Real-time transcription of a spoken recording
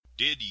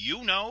Did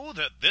you know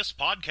that this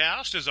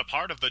podcast is a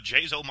part of the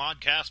Jazo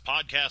Modcast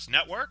Podcast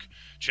Network?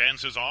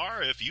 Chances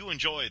are, if you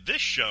enjoy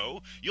this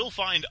show, you'll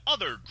find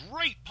other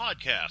great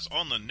podcasts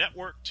on the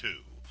network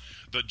too.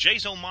 The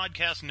Jazo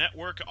Modcast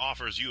Network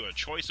offers you a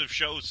choice of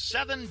shows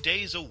 7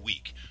 days a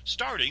week,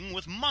 starting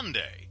with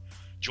Monday.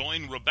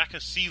 Join Rebecca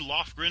C.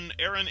 Lofgren,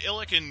 Aaron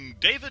Illick, and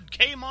David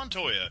K.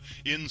 Montoya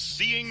in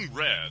Seeing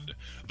Red.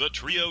 The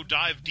trio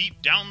dive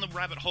deep down the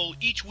rabbit hole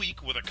each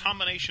week with a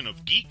combination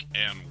of geek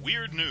and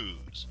weird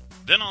news.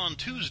 Then on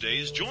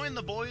Tuesdays, join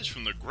the boys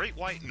from the Great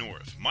White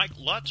North, Mike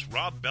Lutz,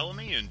 Rob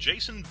Bellamy, and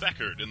Jason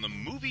Beckert in the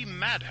movie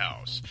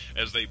Madhouse,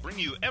 as they bring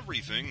you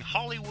everything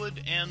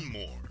Hollywood and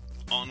more.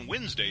 On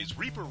Wednesdays,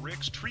 Reaper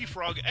Rick's Tree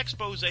Frog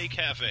Expose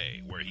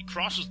Cafe, where he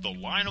crosses the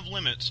line of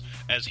limits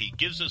as he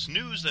gives us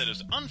news that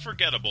is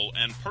unforgettable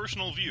and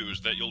personal views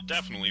that you'll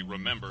definitely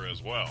remember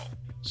as well.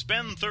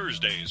 Spend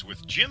Thursdays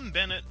with Jim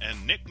Bennett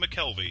and Nick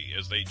McKelvey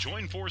as they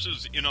join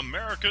forces in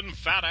American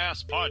Fat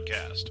Ass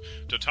Podcast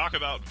to talk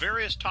about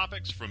various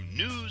topics from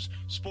news,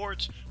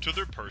 sports, to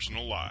their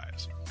personal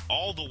lives.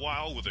 All the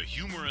while with a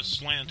humorous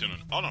slant in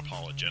an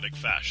unapologetic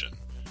fashion.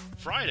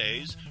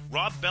 Fridays,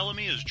 Rob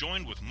Bellamy is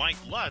joined with Mike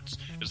Lutz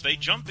as they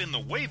jump in the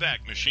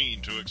Wayback Machine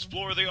to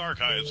explore the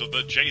archives of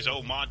the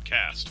Jazo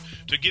Modcast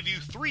to give you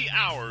 3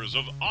 hours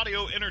of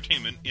audio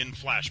entertainment in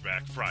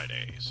Flashback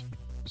Fridays.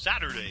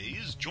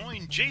 Saturdays,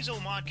 join Jazo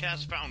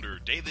Modcast founder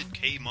David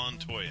K.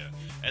 Montoya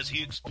as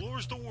he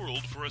explores the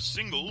world for a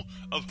single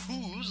of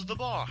Who's the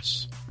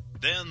Boss?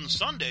 Then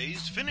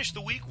Sundays, finish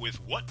the week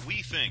with What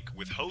We Think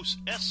with hosts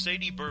S.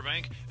 Sadie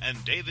Burbank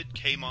and David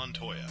K.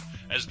 Montoya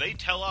as they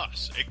tell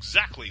us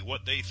exactly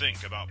what they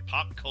think about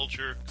pop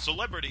culture,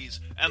 celebrities,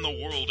 and the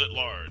world at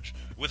large,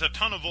 with a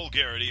ton of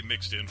vulgarity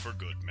mixed in for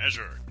good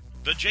measure.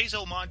 The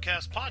Jazo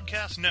Modcast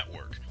Podcast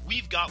Network.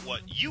 We've got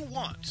what you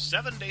want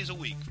 7 days a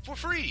week for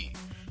free.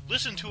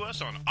 Listen to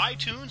us on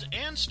iTunes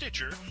and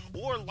Stitcher,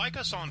 or like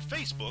us on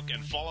Facebook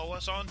and follow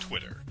us on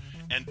Twitter.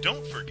 And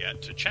don't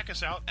forget to check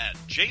us out at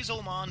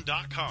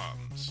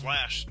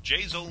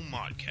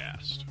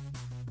jazomon.com/JazoModcast.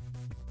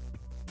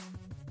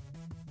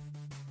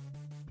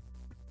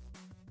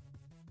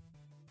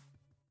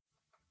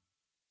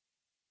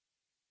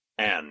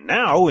 And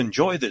now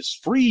enjoy this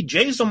free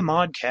Jazo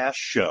Modcast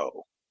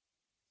show.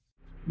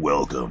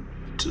 Welcome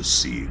to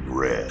Seeing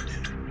Red.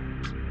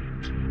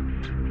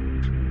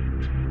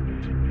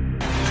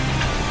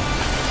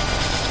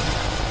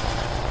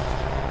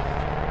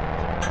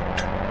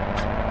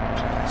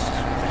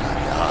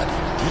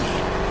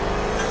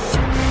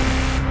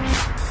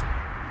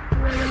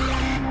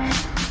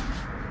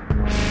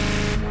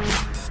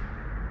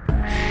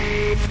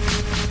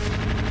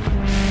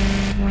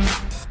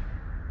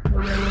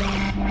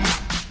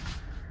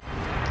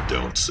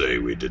 Don't say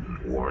we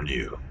didn't warn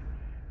you.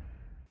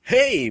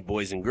 Hey,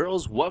 boys and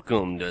girls,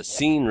 welcome to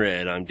Seeing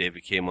Red. I'm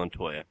David K.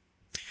 Montoya.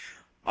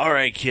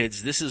 Alright,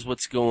 kids, this is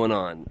what's going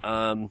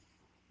on.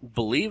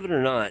 Believe it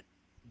or not,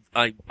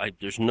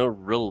 there's no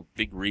real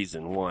big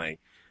reason why.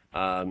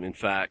 In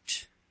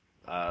fact,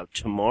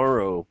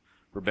 tomorrow,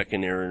 Rebecca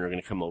and Aaron are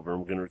going to come over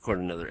and we're going to record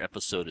another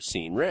episode of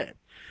Seeing Red.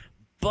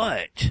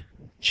 But,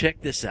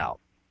 check this out.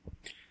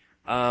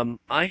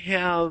 I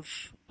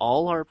have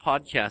all our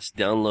podcasts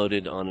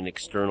downloaded on an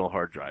external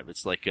hard drive.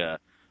 It's like a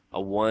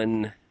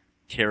 1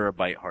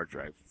 terabyte hard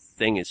drive.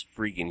 Thing is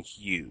freaking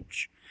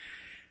huge.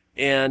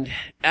 And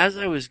as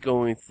I was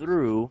going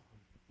through,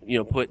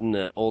 putting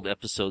the old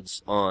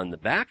episodes on the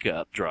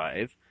backup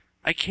drive,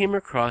 I came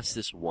across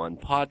this one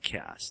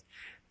podcast.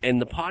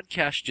 And the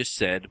podcast just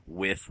said,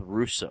 with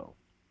Russo.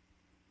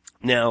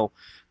 Now,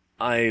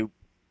 I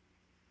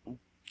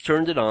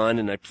turned it on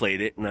and I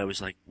played it and I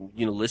was like,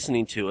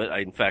 listening to it.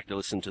 I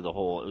listened to the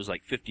whole, it was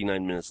like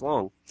 59 minutes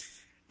long.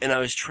 And I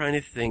was trying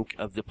to think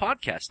of the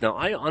podcast. Now,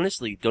 I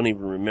honestly don't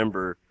even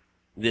remember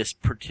this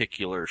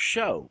particular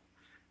show.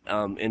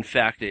 In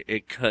fact,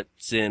 it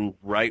cuts in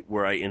right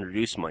where I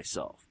introduce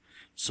myself.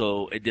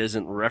 So it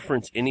doesn't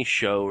reference any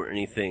show or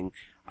anything.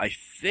 I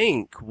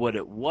think what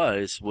it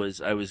was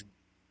I was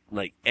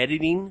like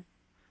editing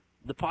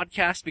the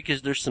podcast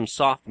because there's some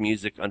soft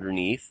music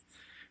underneath,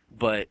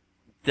 but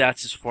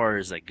that's as far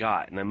as I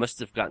got. And I must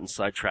have gotten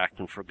sidetracked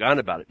and forgotten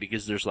about it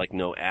because there's like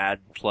no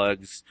ad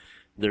plugs.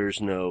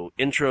 There's no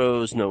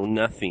intros, no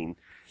nothing.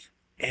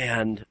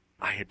 And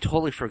I had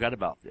totally forgot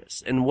about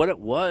this. And what it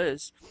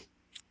was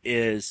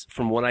is,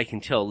 from what I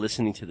can tell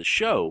listening to the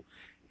show,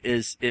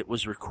 is it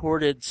was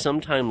recorded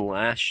sometime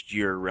last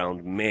year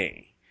around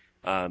May.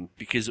 And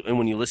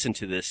when you listen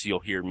to this, you'll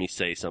hear me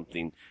say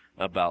something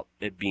about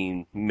it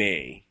being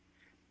May.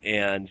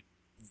 And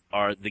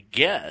the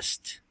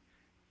guest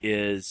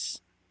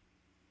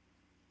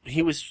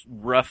he was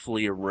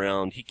roughly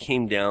around, he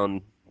came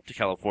down to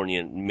California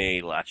in May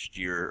last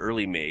year,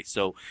 early May.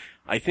 So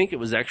I think it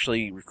was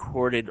actually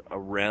recorded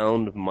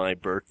around my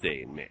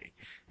birthday in May.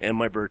 And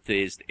my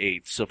birthday is the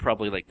 8th, so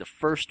probably like the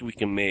first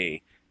week in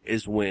May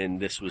is when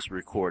this was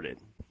recorded.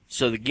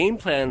 So the game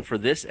plan for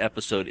this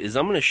episode is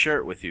I'm going to share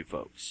it with you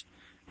folks.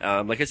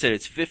 Like I said,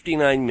 it's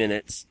 59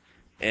 minutes.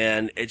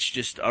 And it's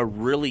just a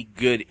really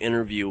good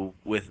interview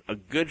with a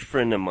good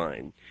friend of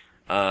mine.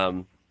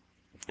 And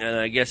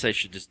I guess I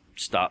should just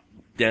stop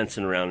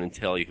dancing around and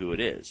tell you who it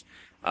is.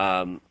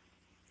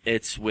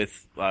 It's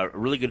with a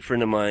really good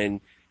friend of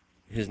mine.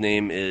 His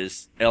name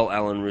is L.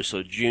 Alan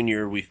Russo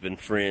Jr. We've been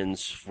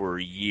friends for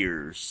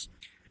years.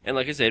 And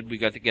like I said, we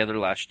got together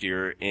last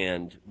year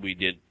and we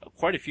did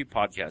quite a few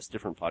podcasts,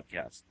 different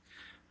podcasts.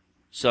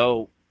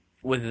 So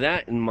with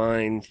that in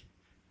mind,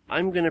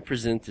 I'm going to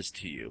present this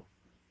to you.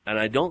 And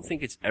I don't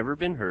think it's ever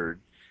been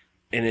heard.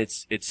 And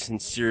it's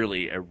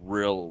sincerely a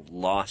real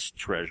lost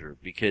treasure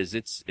because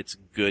it's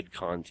good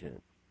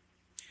content.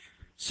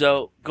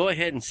 So go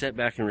ahead and sit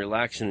back and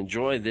relax and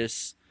enjoy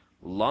this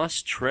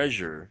lost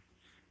treasure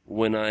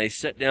when I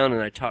sat down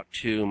and I talked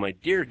to my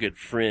dear good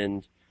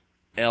friend,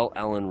 L.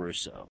 Alan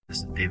Russo. This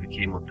is David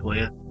K.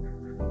 Montoya.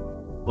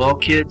 Well,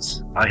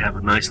 kids, I have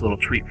a nice little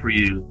treat for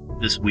you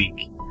this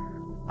week.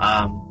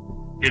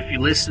 If you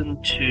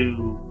listen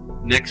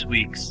to next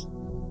week's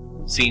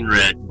Scene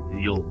Red,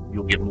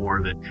 you'll get more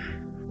of it.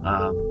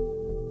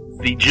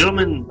 The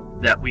gentleman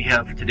that we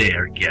have today,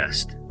 our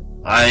guest,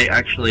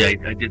 I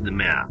did the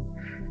math,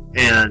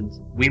 and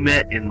we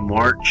met in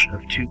March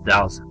of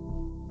 2000,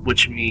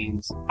 which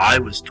means I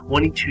was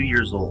 22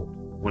 years old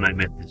when I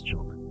met this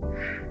gentleman.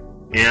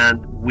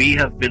 And we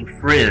have been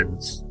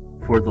friends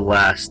for the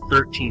last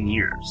 13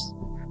 years.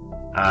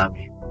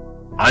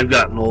 I've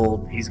gotten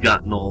old, he's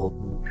gotten old.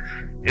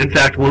 In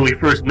fact, when we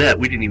first met,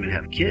 we didn't even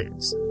have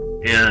kids.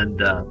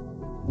 And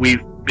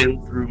we've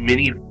been through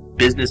many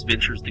business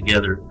ventures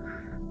together,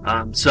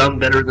 some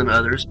better than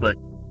others, but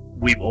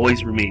we've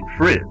always remained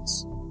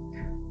friends.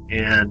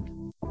 And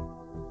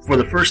for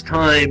the first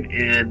time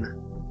in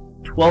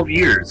 12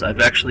 years,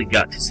 I've actually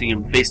got to see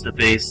him face to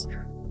face.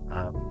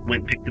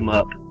 Went and picked him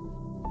up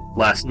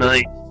last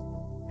night,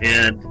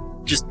 and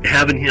just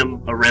having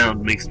him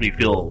around makes me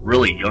feel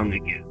really young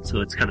again,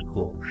 so it's kind of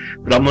cool.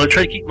 But I'm going to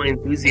try to keep my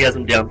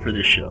enthusiasm down for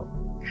this show.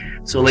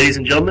 So ladies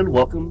and gentlemen,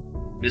 welcome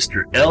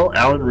Mr. L.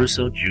 Alan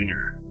Russo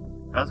Jr.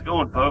 How's it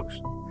going, folks?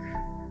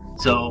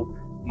 So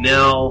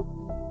now,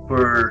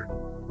 for,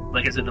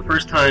 like I said, the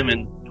first time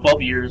in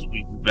 12 years,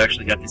 we've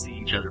actually got to see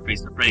each other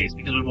face to face,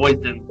 because we've always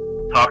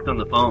talked on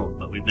the phone,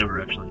 but we've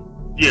never actually...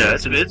 Yeah,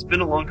 it's been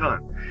a long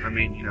time. I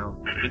mean,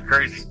 it's been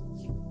crazy.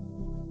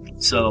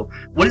 So,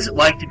 what is it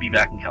like to be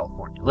back in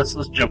California? Let's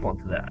jump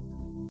onto that.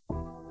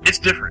 It's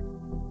different.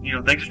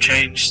 Things have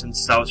changed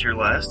since I was here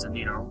last, and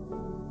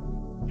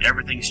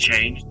everything's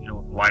changed.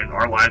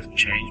 Our lives have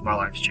changed. My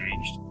life's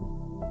changed.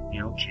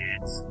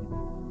 Kids,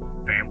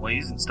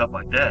 families, and stuff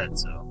like that.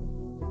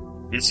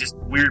 So, it's just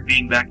weird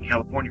being back in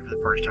California for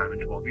the first time in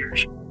 12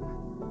 years.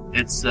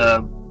 It's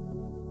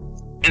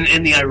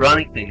and the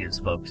ironic thing is,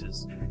 folks,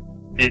 is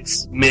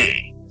it's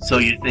May. So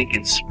you're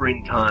thinking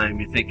springtime,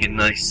 you're thinking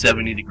nice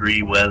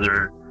 70-degree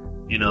weather,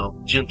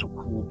 gentle,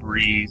 cool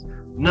breeze.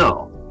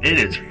 No, it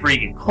is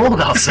freaking cold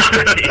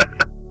outside.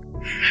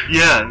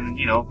 Yeah, and,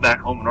 back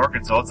home in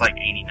Arkansas, it's like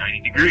 80,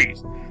 90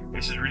 degrees.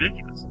 This is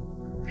ridiculous.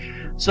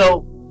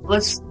 So,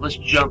 let's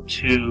jump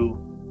to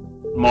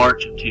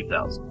March of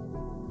 2000,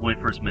 when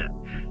we first met.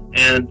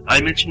 And I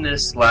mentioned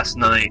this last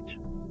night,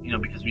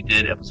 because we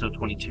did episode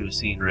 22 of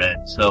Seeing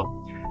Red. So,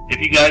 if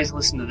you guys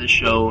listen to this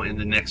show and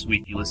the next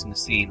week you listen to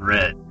Seeing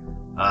Red,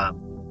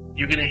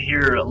 you're going to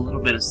hear a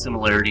little bit of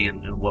similarity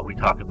in what we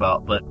talk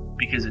about, but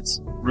because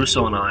it's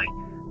Russo and I,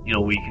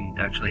 we can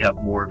actually have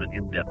more of an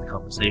in-depth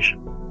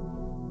conversation.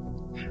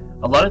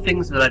 A lot of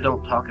things that I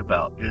don't talk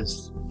about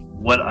is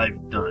what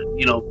I've done.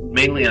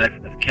 Mainly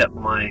I've kept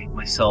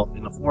myself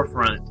in the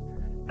forefront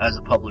as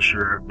a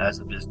publisher, as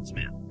a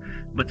businessman.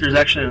 But there's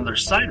actually another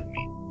side of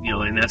me,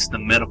 and that's the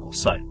medical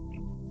side of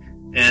me.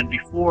 And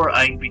before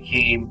I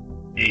became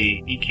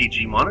a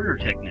EKG monitor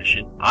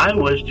technician, I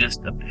was just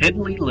a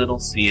piddly little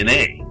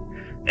CNA,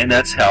 and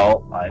that's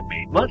how I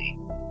made money.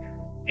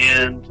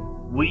 And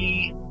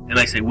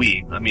I say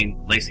we, I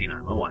mean Lacey and I,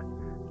 my wife,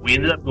 we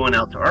ended up going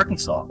out to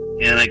Arkansas,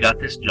 and I got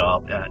this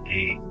job at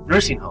a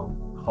nursing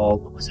home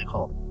called, what was it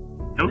called?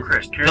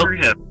 Hillcrest Care and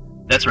Rehab.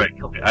 That's right,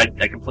 Hillcrest.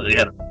 I completely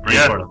had a brain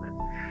fart on that.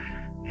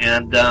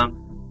 And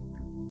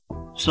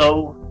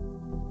so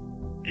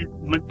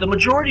the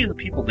majority of the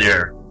people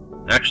there,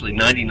 actually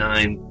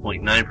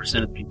 99.9%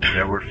 of the people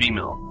there, were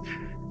female.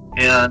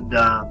 And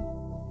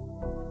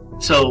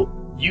so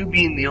you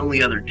being the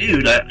only other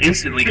dude, I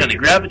instantly kind of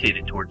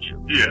gravitated towards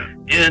you. Yeah.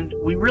 And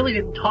we really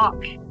didn't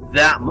talk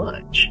that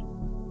much.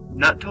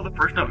 Not until the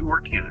first night we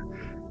worked together.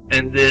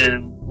 And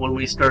then when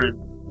we started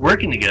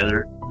working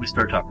together, we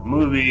started talking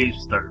movies,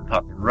 we started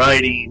talking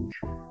writing,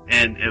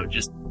 and it was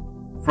just,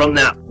 from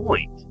that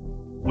point,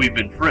 we've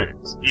been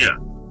friends. Yeah.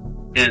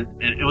 And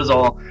it was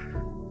all,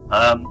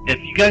 if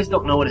you guys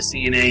don't know what a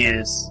CNA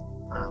is,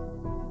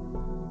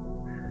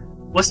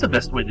 what's the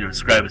best way to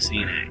describe a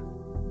CNA?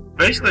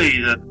 Basically,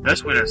 the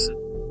best way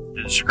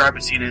to describe a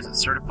CNA is a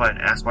certified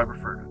ass wiper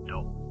for an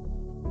adult.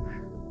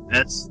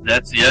 That's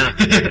That's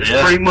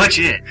pretty much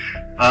it.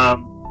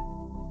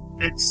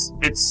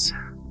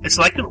 It's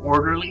like an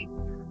orderly,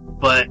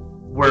 but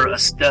we're a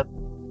step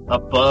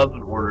above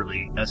an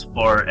orderly as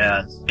far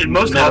as In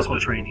most medical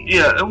hospitals, training.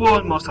 yeah, well,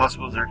 in most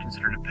hospitals, they're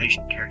considered a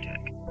patient care tech.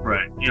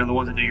 Right. You know, the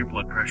ones that do your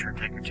blood pressure and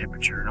take your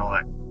temperature and all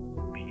that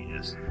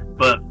BS.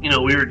 But, you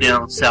know, we were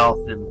down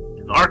south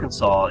in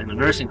Arkansas in a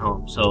nursing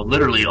home, so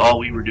literally all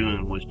we were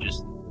doing was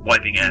just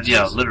Wiping asses.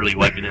 Yeah, literally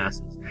wiping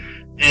asses.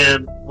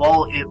 And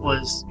while it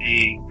was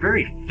a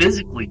very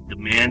physically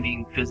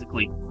demanding,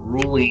 physically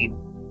grueling,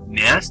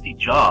 nasty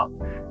job,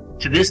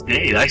 to this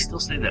day, I still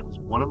say that was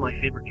one of my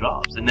favorite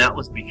jobs. And that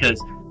was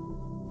because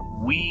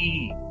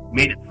we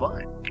made it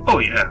fun. Oh,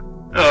 yeah.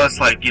 It's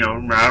like, you know,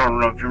 I don't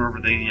know if you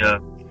remember the,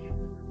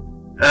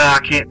 I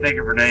can't think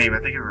of her name. I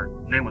think her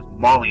name was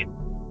Molly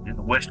in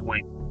the West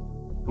Wing.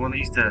 The one that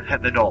used to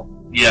have the doll.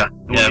 Yeah.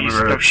 The one that used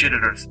to throw shit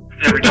at us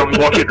every time we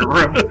walk in the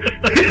room.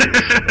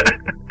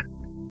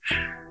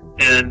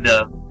 And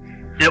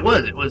it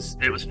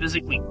was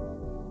physically.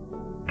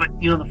 But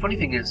you know, the funny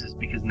thing is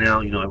because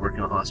now, you know, I work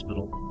in a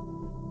hospital,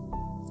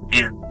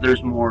 and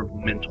there's more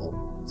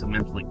mental. It's a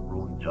mentally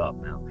grueling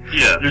job now.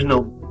 Yeah. There's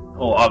no.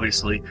 Oh,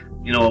 obviously,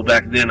 you know,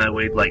 back then I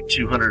weighed like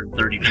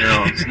 230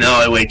 pounds. Now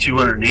I weigh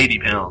 280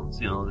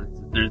 pounds. You know,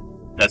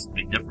 that's the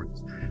big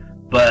difference.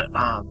 But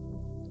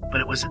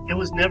it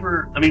was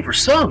never. I mean, for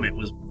some it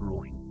was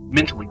grueling,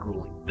 mentally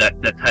grueling.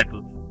 That type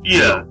of.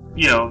 Yeah.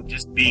 You know,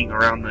 just being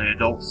around the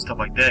adults and stuff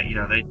like that. You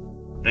know,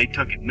 they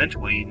took it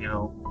mentally. And, you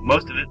know,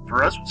 most of it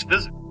for us was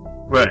physical.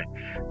 Right.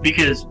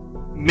 Because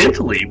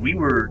mentally, we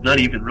were not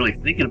even really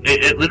thinking.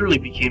 It literally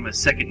became a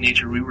second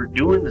nature. We were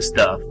doing the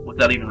stuff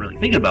without even really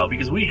thinking about it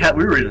because we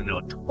were in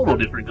a total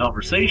different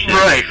conversation.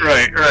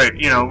 Right.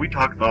 You know, we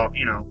talked about,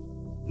 you know,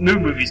 new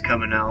movies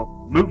coming out,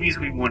 movies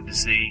we wanted to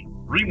see,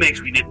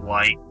 remakes we didn't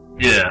like.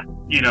 Yeah.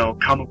 You know,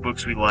 comic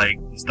books we liked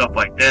and stuff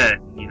like that.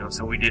 You know,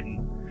 so we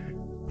didn't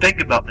think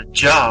about the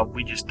job.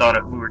 We just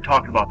thought we were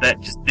talking about that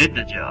and just did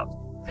the job.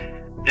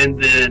 And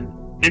then,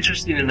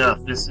 interesting enough,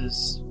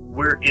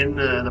 we're in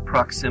the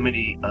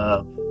proximity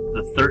of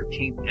the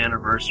 13th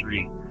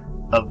anniversary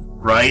of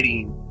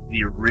writing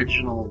the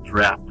original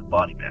draft of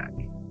Body Bag.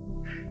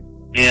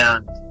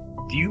 And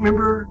do you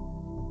remember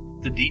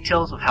the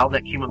details of how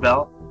that came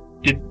about?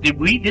 Did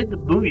we did the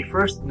movie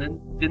first and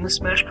then the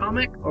Smash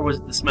comic, or was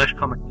it the Smash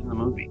comic in the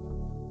movie?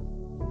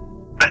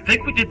 I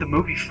think we did the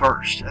movie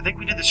first. I think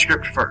we did the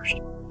script first.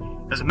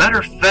 As a matter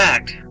of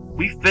fact,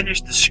 we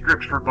finished the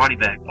script for Body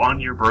Bag on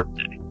your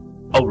birthday.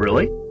 Oh,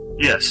 really?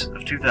 Yes,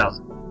 of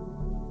 2000.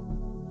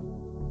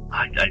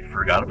 I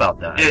forgot about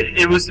that.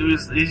 It was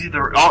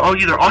either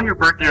on your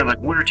birthday or like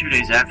 1 or 2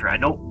 days after. I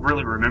don't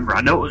really remember.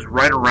 I know it was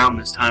right around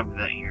this time of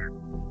that year.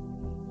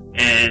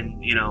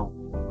 And, you know,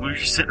 we were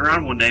just sitting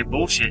around one day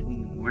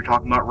bullshitting. We were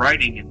talking about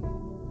writing, and,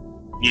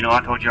 you know,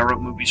 I told you I wrote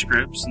movie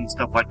scripts and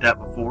stuff like that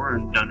before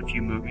and done a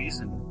few movies,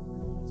 and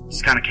it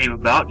just kind of came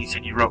about. You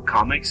said you wrote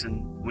comics,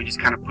 and we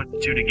just kind of put the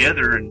two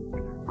together and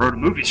wrote a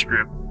movie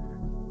script.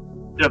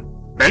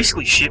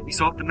 Basically shit we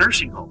saw at the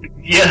nursing home.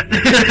 Yeah.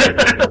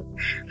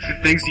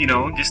 Things, you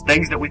know, just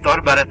things that we thought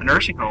about at the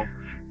nursing home.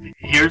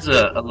 Here's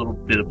a little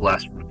bit of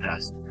blast from the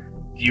past.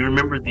 Do you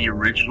remember the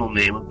original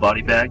name of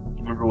Body Bag? Do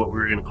you remember what we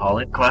were going to call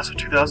it? Class of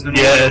 2001.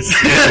 Yes.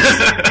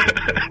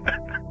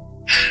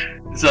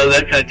 So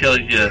that kind of tells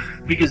you,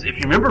 because if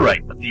you remember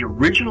right, the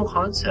original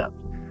concept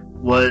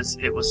was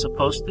it was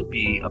supposed to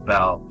be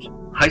about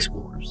high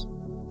schoolers.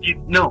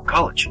 No,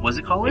 college. Was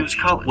it college? It was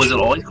college. Was it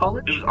always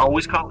college? It was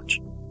always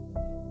college.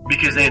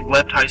 Because they had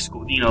left high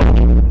school. You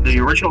know, the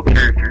original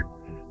character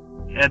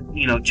had,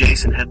 you know,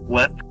 Jason had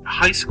left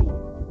high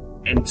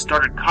school and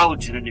started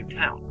college in a new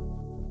town,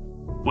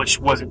 which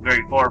wasn't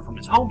very far from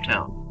his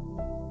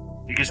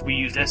hometown. Because we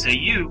used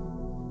SAU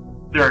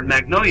there in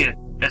Magnolia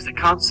as the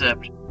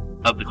concept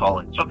of the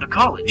college.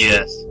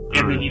 Yes.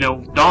 And then, you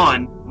know,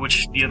 Dawn,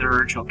 which the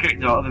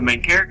other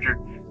main character,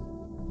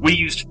 we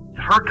used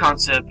her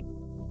concept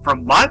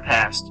from my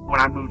past when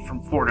I moved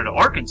from Florida to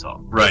Arkansas.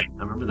 Right,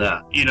 I remember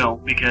that. You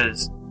know,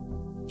 because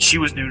she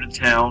was new to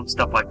town,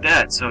 stuff like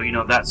that. So, you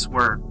know, that's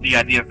where the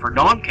idea for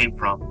Dawn came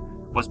from,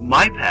 was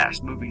my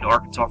past, moving to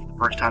Arkansas for the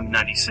first time in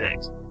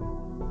 96.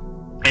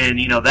 And,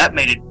 you know, that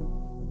made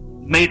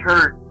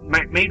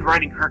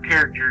writing her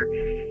character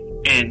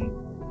and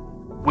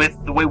with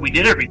the way we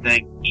did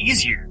everything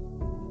easier.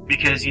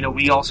 Because, you know,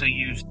 we also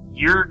used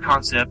your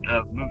concept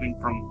of moving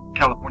from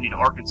California to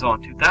Arkansas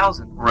in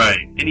 2000. Right.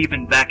 And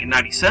even back in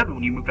 97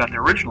 when you moved out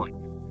there originally.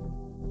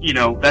 You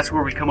know, that's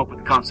where we come up with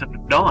the concept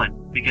of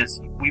Dawn,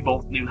 because we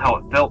both knew how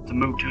it felt to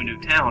move to a new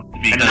town To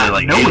be and kind of not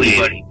like know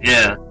anybody.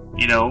 Yeah.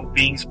 You know,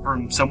 being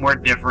from somewhere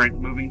different,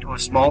 moving to a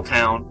small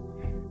town,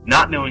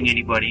 not knowing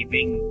anybody,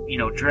 being, you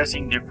know,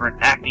 dressing different,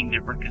 acting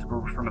different, because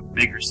we're from a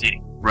bigger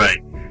city. Right.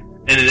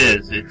 And it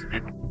is.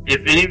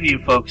 If any of you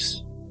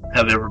folks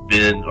have ever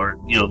been or,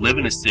 you know, live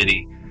in a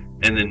city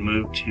and then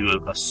move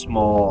to a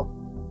small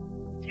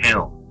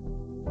town,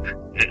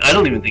 I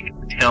don't even think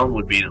a town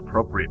would be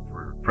appropriate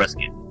for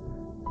Prescott.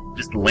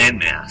 Just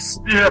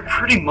landmass. Yeah,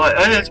 pretty much.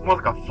 It's more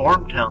like a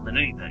farm town than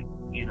anything,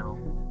 you know.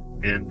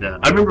 And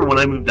I remember when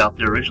I moved out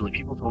there originally,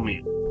 people told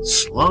me,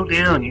 slow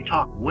down, you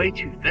talk way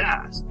too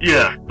fast.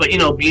 Yeah. But, you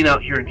know, being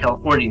out here in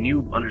California, and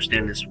you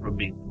understand this from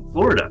being from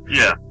Florida.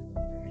 Yeah.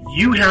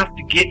 You have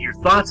to get your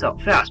thoughts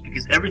out fast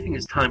because everything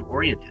is time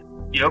oriented.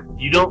 Yep.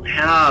 You don't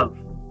have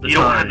the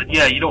time.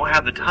 You don't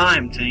have the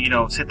time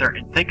to, sit there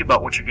and think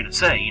about what you're going to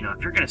say.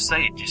 If you're going to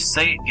say it, just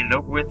say it, get it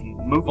over with, and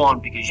move on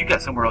because you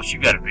got somewhere else you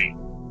got to be.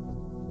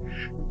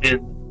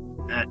 And,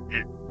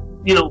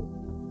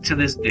 to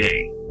this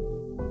day,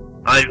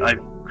 I've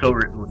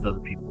co-written with other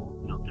people,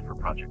 different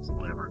projects and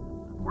whatever,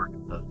 worked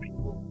with other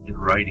people in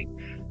writing.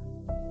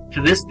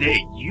 To this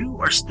day, you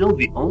are still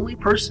the only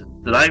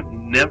person that I've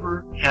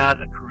never had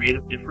a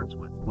creative difference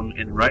with when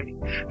in writing.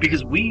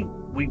 Because we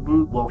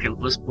moved, well, okay,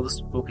 let's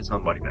focus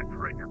on Body Bag for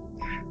right now.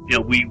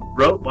 We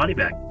wrote Body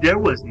Bag. There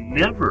was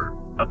never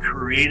a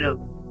creative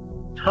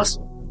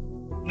tussle.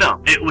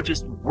 No, it would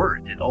just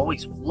work. It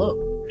always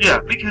flowed. Yeah,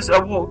 because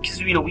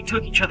we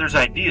took each other's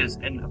ideas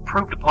and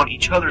improved upon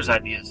each other's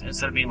ideas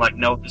instead of being like,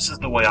 no, this is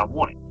the way I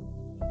want it.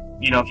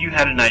 If you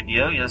had an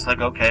idea, it's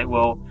like, okay,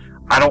 well,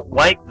 I don't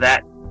like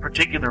that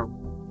particular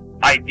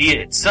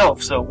idea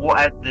itself, so we'll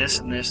add this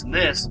and this and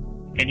this.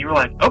 And you were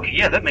like, okay,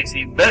 yeah, that makes it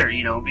even better,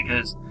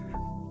 because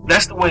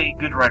that's the way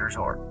good writers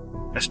are.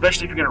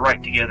 Especially if you're going to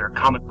write together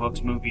comic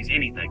books, movies,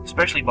 anything,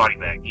 especially Body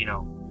Bag,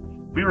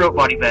 We wrote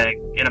Body Bag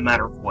in a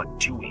matter of,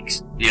 2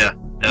 weeks? Yeah.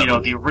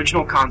 The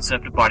original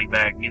concept of Body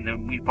Bag, and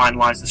then we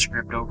finalized the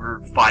script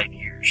over 5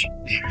 years.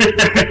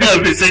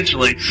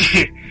 Essentially.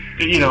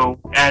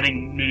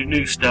 Adding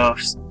new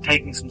stuff,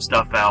 taking some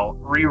stuff out,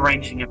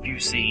 rearranging a few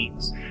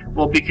scenes.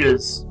 Well,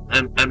 because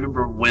I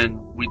remember when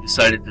we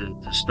decided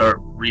to start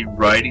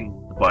rewriting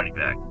the Body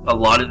Bag, a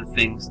lot of the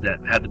things that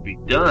had to be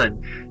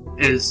done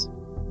is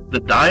the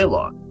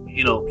dialogue.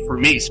 For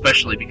me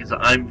especially, because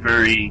I'm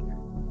very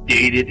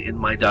dated in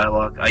my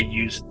dialogue, I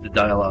use the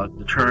dialogue,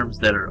 the terms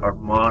that are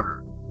modern.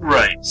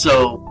 Right.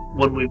 So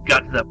when we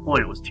got to that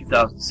point, it was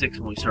 2006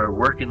 when we started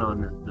working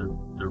on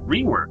the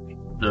rework,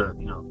 the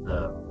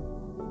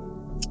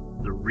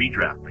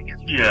redraft, I guess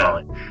you could call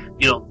it.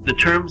 The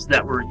terms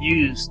that were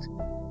used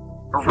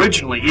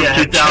originally,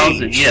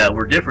 2000,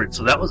 were different.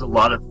 So that was a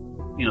lot of,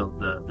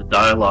 the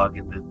dialogue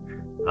and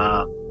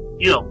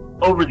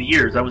over the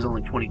years, I was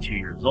only 22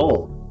 years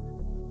old.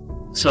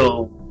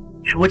 So,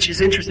 which is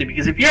interesting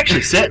because if you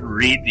actually sit and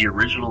read the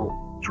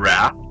original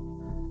draft,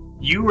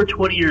 you were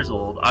 20 years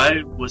old,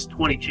 I was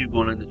 22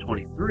 going into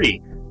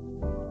 23.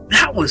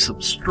 That was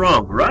some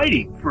strong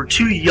writing for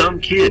two young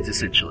kids,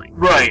 essentially.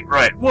 Right.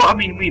 Well,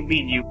 me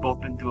and you both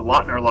been through a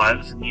lot in our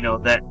lives, and,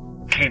 that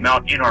came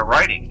out in our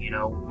writing.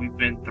 We've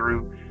been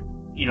through,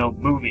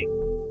 moving,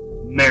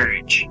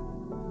 marriage,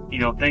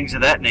 things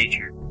of that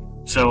nature.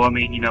 So, when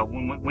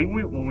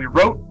we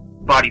wrote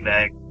Body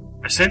Bag,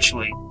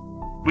 essentially,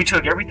 we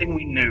took everything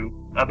we knew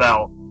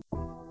about,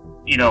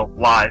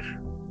 life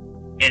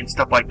and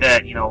stuff like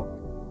that,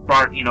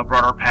 brought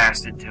our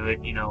past into it,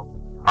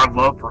 our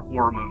love for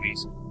horror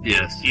movies.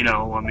 Yes.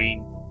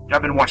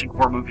 I've been watching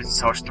horror movies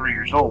since I was 3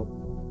 years old,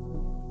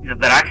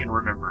 that I can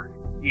remember,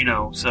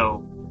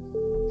 so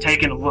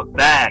taking a look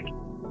back,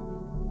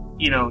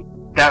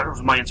 that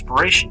was my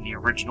inspiration, the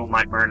original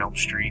Nightmare on Elm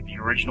Street, the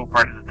original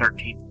Friday the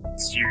 13th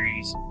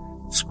series.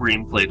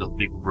 Scream played a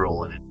big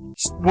role in it.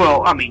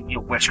 Well,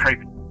 Wes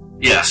Craven.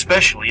 Yeah.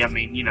 Especially,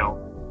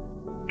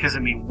 because,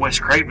 Wes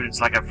Craven is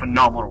like a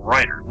phenomenal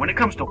writer. When it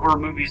comes to horror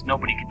movies,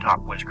 nobody can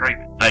top Wes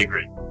Craven. I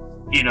agree.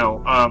 A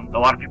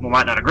lot of people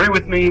might not agree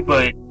with me,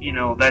 but,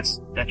 that's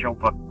your own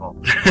fucking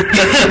fault.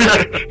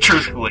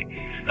 Truthfully.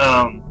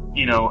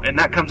 And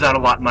that comes out a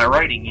lot in my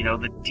writing,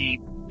 the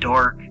deep,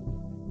 dark,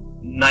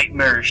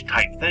 nightmarish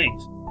type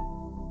things.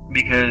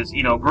 Because,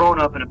 growing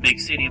up in a big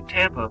city of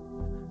Tampa,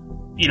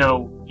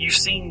 you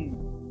see,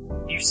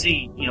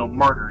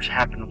 murders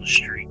happen on the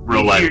street.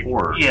 Real life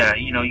horror. Yeah,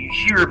 you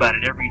hear about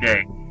it every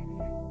day.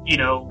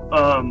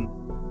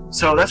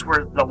 So that's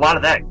where a lot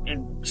of that,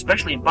 and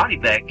especially in Body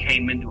Bag,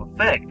 came into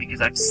effect, because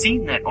I've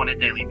seen that on a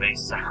daily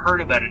basis. I heard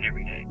about it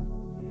every day.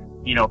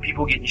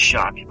 People getting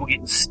shot, people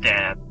getting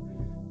stabbed,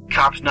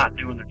 cops not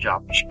doing their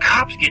job,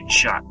 cops getting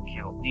shot and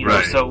killed.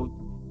 Right. So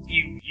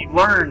you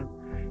learn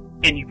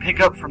and you pick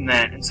up from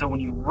that, and so when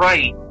you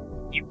write,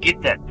 you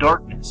get that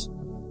darkness.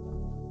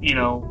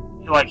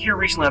 Like here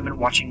recently I've been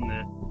watching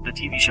the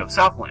TV show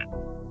Southland.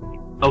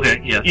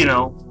 Okay, yeah.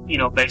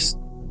 Based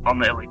on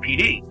the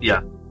LAPD.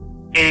 Yeah.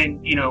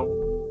 And,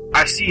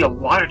 I see a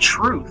lot of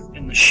truth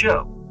in the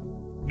show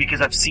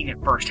because I've seen it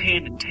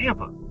firsthand in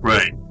Tampa.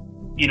 Right.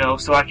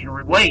 So I can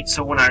relate.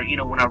 So when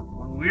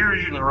we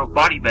originally wrote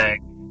Body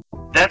Bag,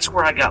 that's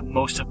where I got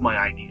most of my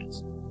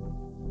ideas.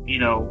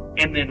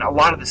 And then a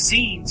lot of the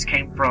scenes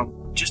came from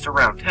just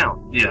around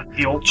town. Yeah.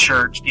 The old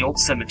church, the old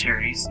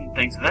cemeteries, and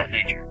things of that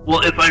nature.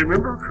 Well, if I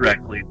remember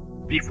correctly,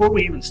 before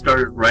we even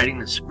started writing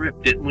the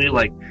script, didn't we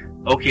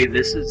okay,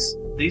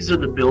 these are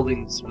the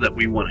buildings that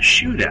we want to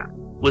shoot at?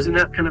 Wasn't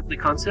that kind of the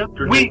concept?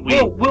 Or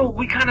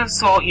we kind of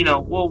saw,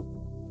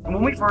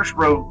 when we first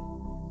wrote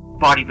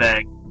Body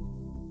Bag,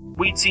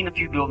 we'd seen a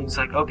few buildings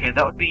okay,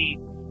 that would be,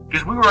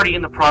 because we were already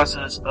in the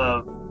process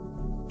of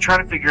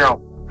trying to figure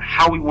out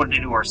how we wanted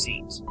to do our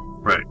scenes.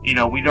 Right.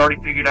 We'd already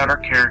figured out our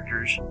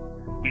characters.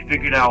 We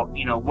figured out,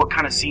 what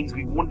kind of scenes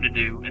we wanted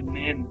to do, and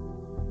then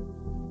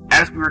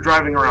as we were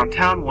driving around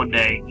town one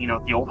day, you know,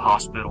 at the old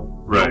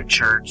hospital, the old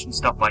church, and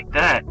stuff like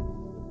that,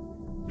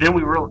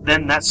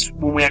 then that's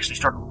when we actually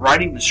started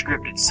writing the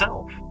script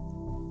itself,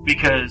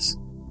 because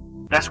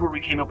that's where we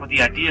came up with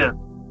the idea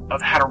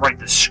of how to write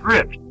the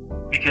script,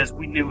 because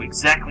we knew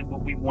exactly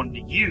what we wanted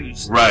to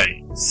use,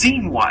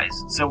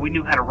 scene-wise. So we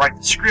knew how to write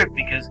the script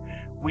because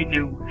we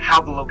knew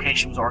how the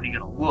location was already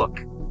going to look,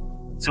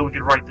 so we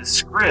could write the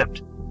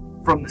script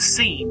from the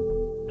scene.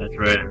 That's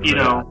right. You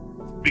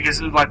know,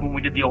 because it was like when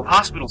we did the old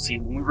hospital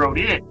scene, when we wrote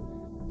it,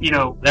 you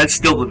know, that's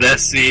still the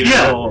best scene.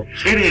 Yeah,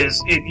 it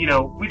is. You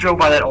know, we drove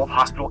by that old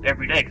hospital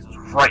every day because it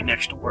was right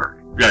next to work.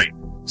 Right.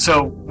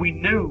 So we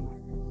knew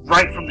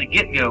right from the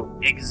get-go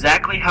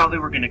exactly how they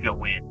were going to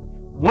go in,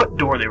 what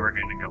door they were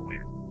going to go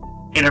in,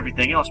 and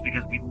everything else,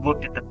 because we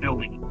looked at the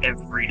building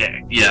every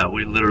day. Yeah,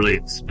 we literally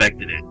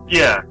inspected it.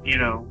 Yeah, you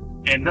know,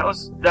 and that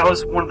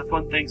was one of the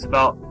fun things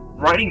about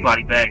writing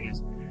Body Bag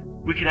is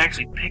we could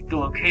actually pick the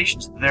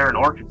locations there in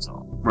Arkansas.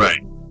 Right.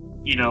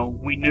 You know,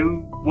 we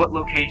knew what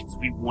locations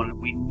we wanted.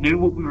 We knew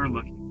what we were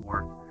looking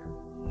for.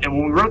 And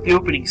when we wrote the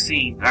opening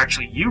scene,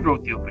 actually, you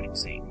wrote the opening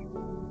scene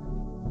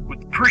with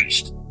the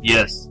priest.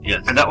 Yes,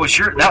 yes. And that was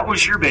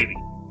your baby.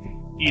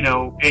 You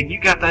know, and you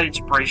got that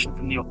inspiration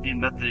from the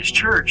Methodist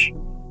Church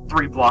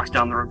 3 blocks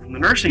down the road from the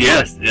nursing home.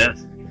 Yes,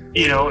 yes.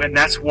 You know, and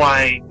that's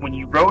why when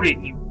you wrote it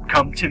and you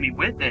come to me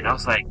with it, I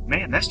was like,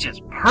 man, that's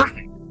just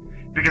perfect.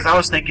 Because I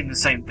was thinking the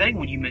same thing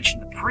when you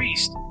mentioned the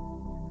priest.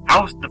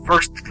 The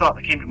first thought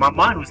that came to my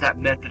mind was that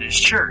Methodist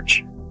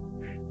Church.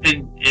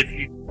 And if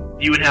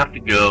you would have to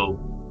go,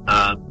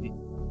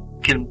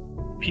 can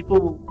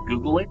people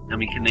Google it? I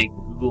mean, can they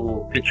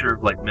Google a picture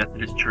of like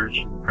Methodist Church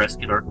in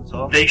Prescott,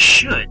 Arkansas? They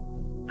should.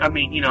 I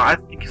mean, you know,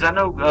 because I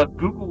know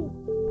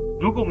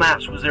Google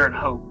Maps was there in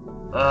Hope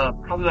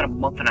probably about a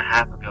month and a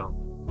half ago,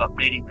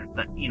 updating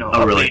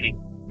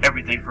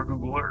everything for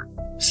Google Earth.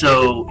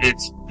 So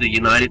it's the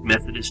United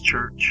Methodist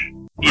Church,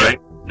 right?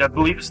 I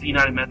believe it's the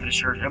United Methodist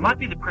Church. It might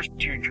be the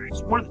Presbyterian Church.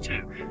 It's one of the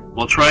two.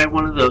 Well, try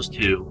one of those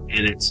two,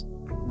 and it's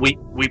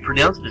we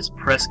pronounce it as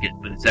Prescott,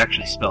 but it's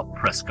actually spelled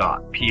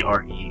Prescott,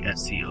 Prescott,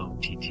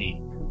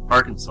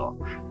 Arkansas.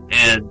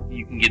 And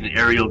you can get an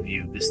aerial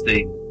view. This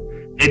thing,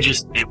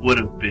 it would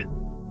have been.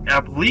 And I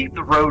believe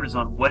the road is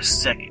on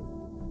West 2nd.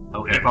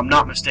 Okay. If I'm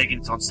not mistaken,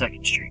 it's on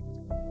 2nd Street.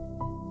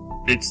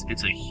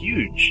 It's a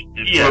huge.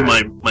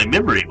 From my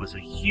memory, it was a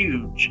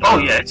huge. Oh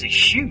yeah, it's a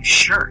huge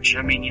church.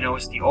 I mean, you know,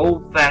 it's the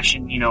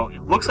old-fashioned. You know,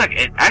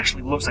 it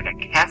actually looks like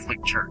a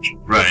Catholic church.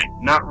 Right.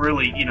 Not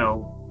really, you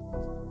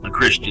know, a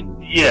Christian.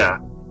 Yeah,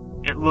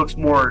 it looks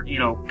more, you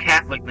know,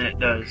 Catholic than it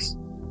does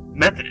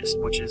Methodist,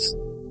 which is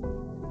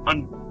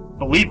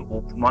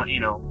unbelievable to my, you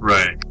know.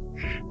 Right.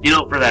 You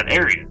know, for that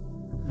area.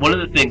 One of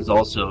the things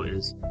also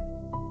is,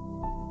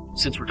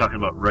 since we're talking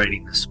about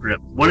writing the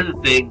script, one of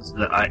the things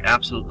that I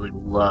absolutely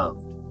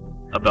loved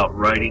about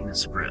writing the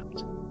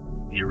script,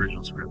 the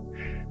original script,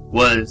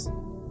 was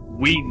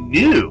we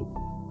knew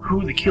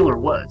who the killer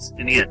was.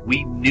 In the end,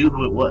 we knew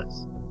who it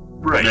was.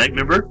 Right.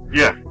 Remember?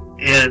 Yeah.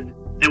 And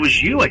it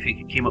was you, I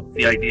think, who came up with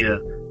the idea,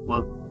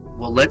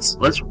 well, let's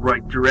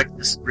direct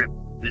the script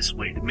this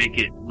way to make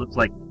it look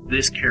like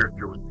this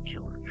character was the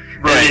killer.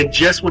 Right. And then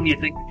just when you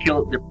think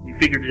you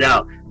figured it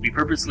out, we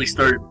purposely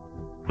started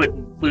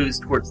putting clues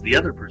towards the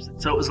other person.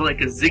 So it was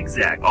like a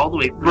zigzag all the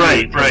way through.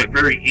 Right. At the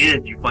very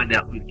end, you find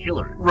out who the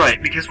killer is.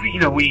 Right, because we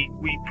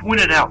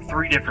pointed out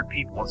 3 different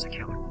people as a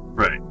killer.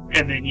 Right.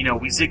 And then, you know,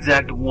 we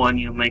zigzagged to one,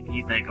 you know, making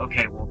you think,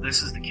 okay, well,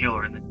 this is the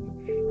killer. And then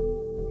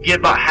you get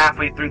about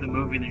halfway through the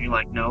movie, and then you're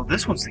like, no,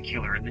 this one's the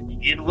killer. And then you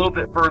get a little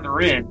bit further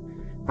in,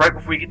 right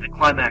before you get to the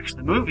climax of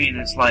the movie, and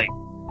it's like,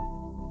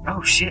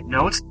 oh shit,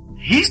 no,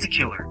 he's the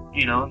killer.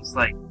 You know, it's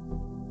like,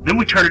 then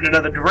we turn it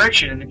another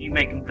direction, and then you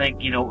make them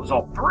think, you know, it was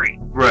all 3.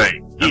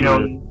 Right. You know,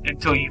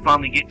 until you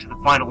finally get to the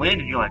final end,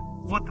 and you're like,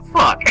 what the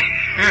fuck?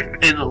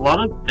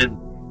 And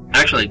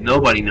actually,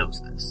 nobody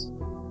knows this,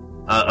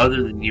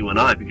 other than you and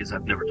I, because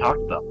I've never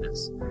talked about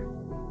this.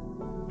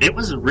 It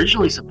was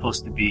originally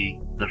supposed to be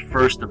the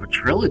first of a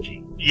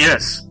trilogy.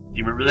 Yes. Do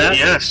you remember that?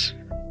 Yes.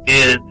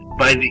 And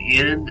by the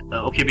end,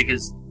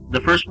 because the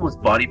first one was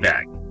Body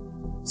Bag,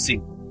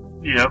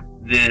 single. Yeah.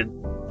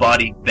 Then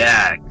Body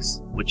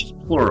Bags, which is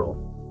plural.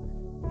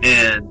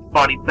 And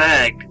Body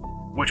Bagged,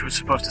 which was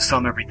supposed to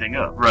sum everything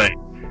up. Right.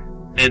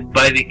 And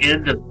by the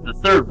end of the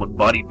third one,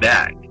 Body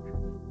Bag,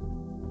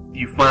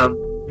 you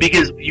found,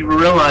 because you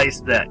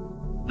realize that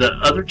the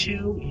other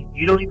two,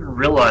 you don't even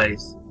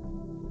realize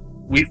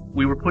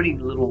we were putting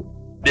little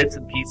bits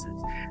and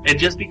pieces. And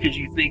just because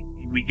you think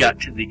we got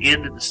to the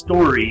end of the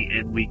story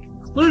and we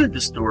concluded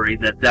the story,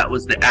 that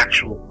was the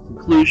actual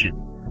conclusion.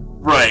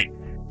 Right.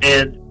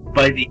 And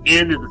by the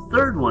end of the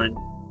third one,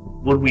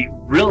 when we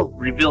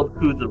revealed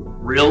who the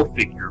real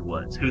figure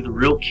was, who the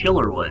real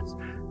killer was,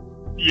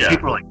 yeah,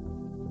 people were like,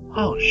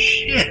 oh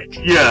shit.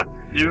 Yeah.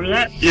 You remember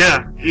that?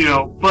 Yeah. You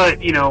know,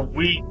 but, you know,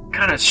 we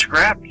kind of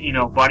scrapped, you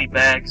know, Body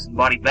Bags and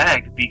Body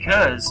Bagged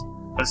because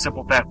of the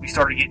simple fact we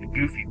started getting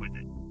goofy with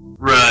it.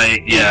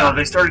 Right, yeah. You know,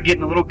 they started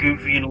getting a little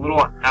goofy and a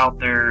little out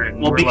there,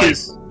 and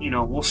because, like, you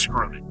know, we'll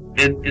screw it.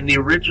 In the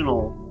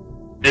original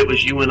it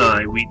was you and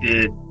I. We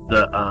did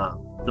the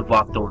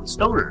Vato and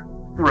Stoner.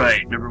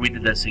 Right. Remember we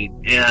did that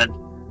scene, and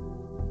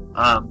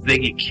they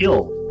get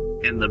killed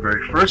in the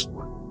very first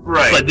one.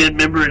 Right. But then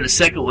remember in the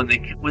second one,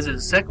 was it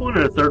the second one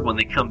or the third one?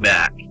 They come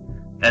back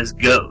as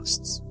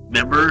ghosts.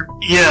 Remember?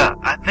 Yeah,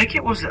 I think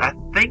it was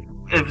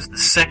the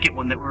second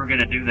one that we were going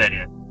to do that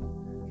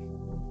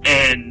in.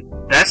 And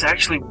that's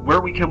actually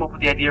where we came up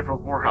with the idea for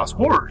Whorehouse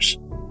Horrors.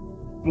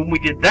 When we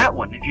did that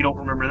one, if you don't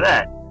remember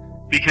that.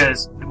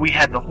 Because we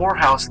had the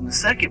whorehouse in the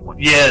second one.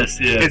 Yes,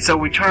 yeah. And so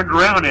we turned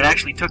around and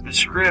actually took the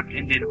script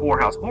and did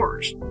Whorehouse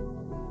Horrors.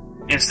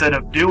 Instead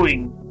of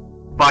doing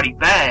Body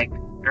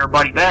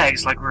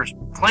Bags like we were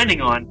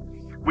planning on,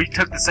 we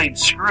took the same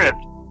script,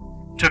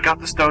 took out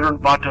the Stoner and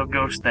Vato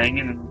ghost thing,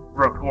 and then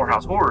wrote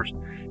Whorehouse Horrors.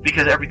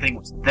 Because everything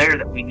was there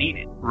that we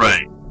needed.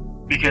 Right.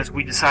 Because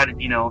we decided,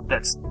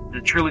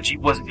 the trilogy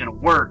wasn't going to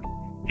work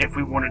if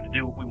we wanted to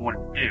do what we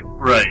wanted to do.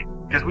 Right.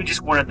 Because we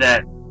just wanted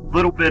that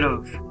little bit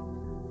of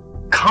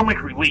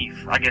comic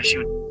relief, I guess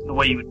the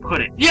way you would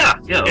put it. Yeah.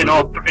 In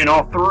all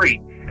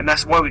three, and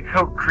that's why we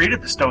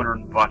created the Stoner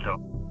and Vato.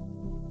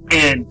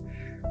 And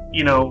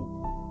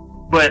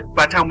but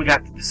by the time we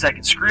got to the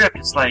second script,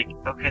 it's like,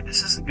 okay,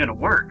 this isn't going to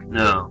work.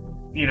 No.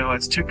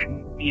 It's too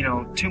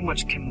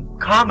much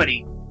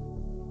comedy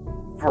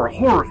for a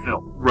horror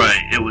film.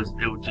 Right. It was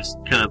just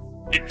kind of.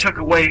 It took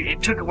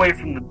away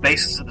from the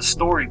basis of the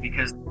story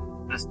because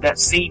that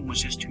scene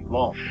was just too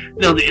long.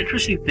 Now, the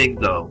interesting thing,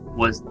 though,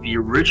 was the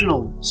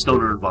original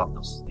Stoner and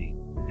Vato scene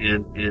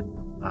in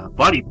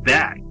Body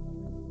Bag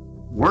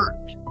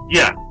worked.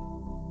 Yeah.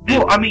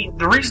 Well, I mean,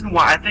 the reason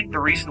why it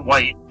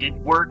did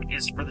work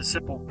is for the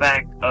simple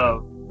fact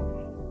of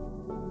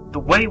the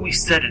way we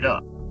set it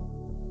up.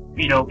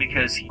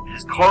 Because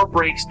his car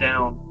breaks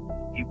down,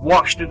 he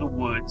walks through the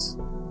woods,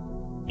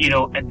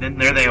 and then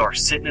there they are,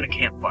 sitting at a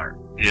campfire.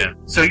 Yeah.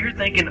 So you're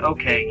thinking,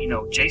 okay,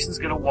 Jason's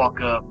gonna walk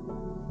up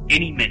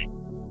any minute.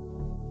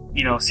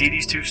 See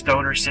these two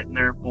stoners sitting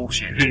there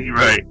bullshitting.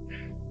 Right.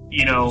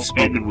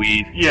 Smoking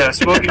weed. Yeah,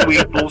 smoking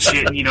weed,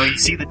 bullshit. And, you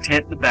see the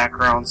tent in the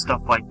background,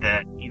 stuff like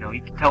that.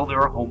 You can tell they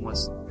were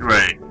homeless.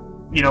 Right.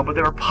 But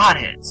they were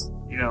potheads.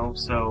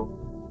 So,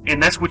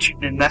 and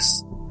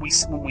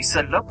when we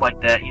set it up like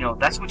that,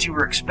 that's what you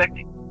were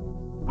expecting,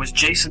 was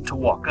Jason to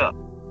walk up.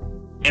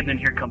 And then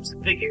here comes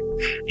the figure.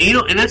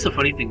 And that's the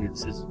funny thing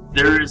is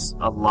there's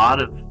a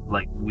lot of,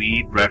 like,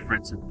 weed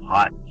reference and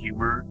pot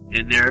humor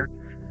in there.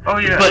 Oh,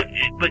 yeah.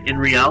 But in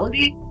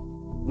reality,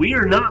 we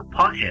are not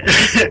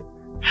potheads.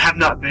 Have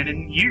not been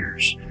in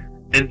years.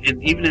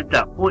 And even at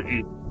that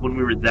point, when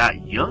we were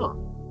that young,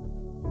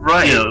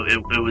 right?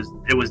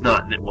 It was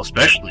not, well,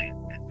 especially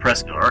in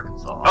Prescott,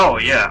 Arkansas. Oh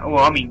yeah.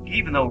 Well, I mean,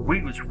 even though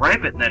weed was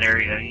rampant in that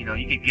area, you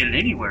could get it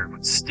anywhere,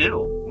 but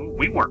still,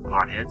 we weren't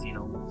potheads.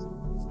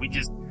 We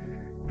just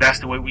that's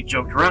the way we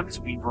joked around because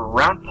we were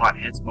around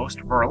potheads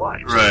most of our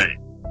lives. Right.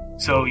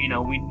 So we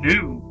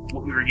knew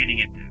what we were getting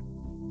into.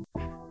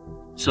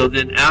 So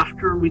then,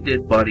 after we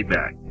did Body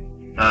Bag,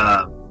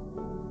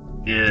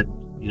 and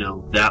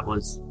it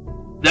was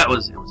fun.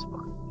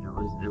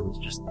 It was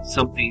just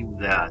something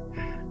that,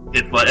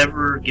 if I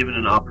ever given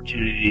an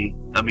opportunity,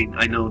 I mean,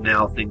 I know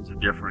now things are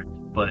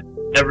different, but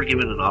ever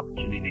given an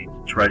opportunity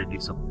to try to do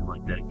something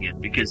like that again,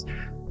 because,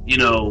 you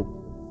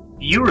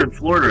were in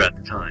Florida at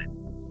the time,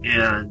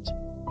 and,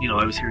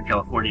 I was here in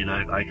California, and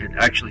I had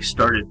actually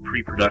started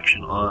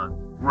pre-production on,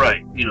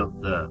 right,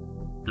 the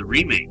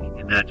remake,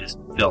 and that just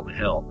fell to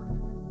hell.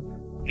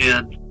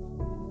 And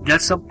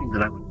that's something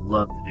that I would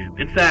love to do.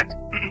 In fact,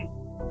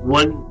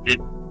 one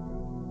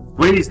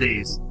of these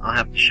days, I'll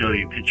have to show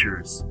you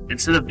pictures.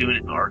 Instead of doing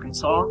it in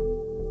Arkansas,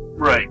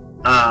 right?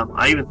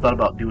 I even thought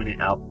about doing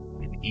it out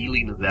in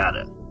Ely,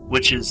 Nevada,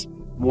 which is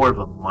more of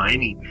a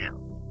mining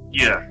town.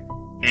 Yeah.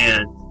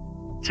 And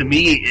to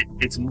me,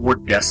 it's more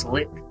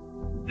desolate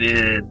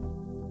than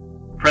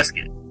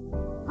Prescott.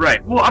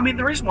 Right. Well, I mean,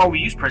 the reason why we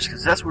use Prescott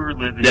is that's where we were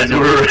living. That's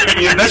where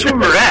we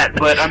were at.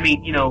 But I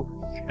mean,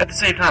 at the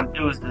same time,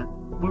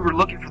 we were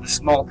looking for the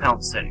small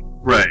town setting.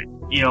 Right.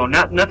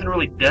 Nothing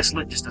really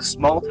desolate, just a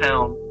small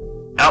town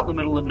out in the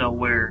middle of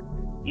nowhere,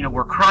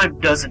 where crime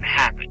doesn't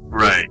happen.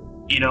 Right.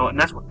 And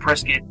that's what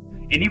Prescott,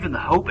 and even the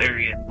Hope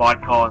area and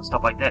Vodka and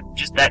stuff like that,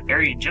 just that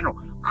area in general,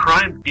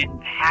 crime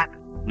didn't happen.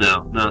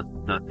 No, not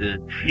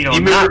then.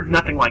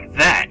 Nothing like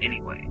that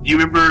anyway. Do you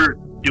remember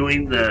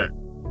doing the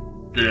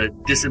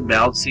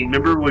disemboweled scene?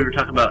 Remember we were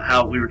talking about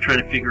how we were trying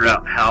to figure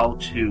out how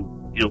to,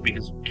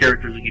 because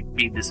characters are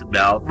being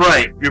disemboweled?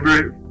 Right.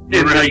 Remember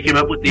how you came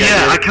up with the idea?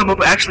 Yeah, I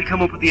actually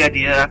come up with the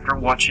idea after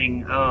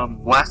watching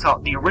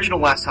the original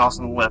Last House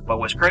on the Left by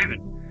Wes Craven.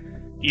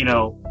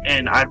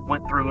 And I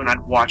went through and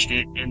I'd watched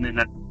it, and then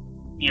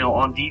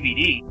on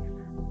DVD,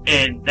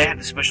 and they had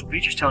the special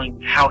features telling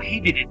how he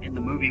did it in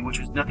the movie, which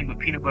was nothing but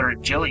peanut butter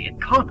and jelly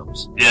and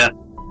condoms. Yeah.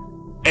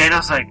 And I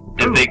was like, ooh.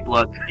 And fake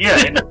blood.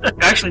 Yeah, and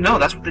actually no,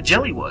 that's what the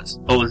jelly was.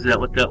 Oh, is that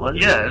what that was?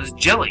 Yeah, it was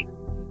jelly.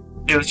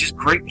 It was just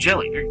grape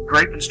jelly,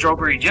 grape and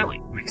strawberry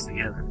jelly mixed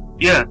together.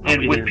 Yeah,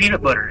 and with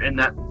peanut butter, and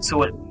that,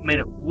 so it made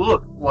it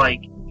look like,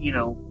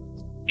 an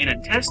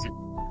intestine.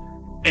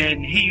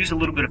 And he used a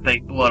little bit of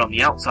fake blood on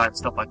the outside and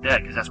stuff like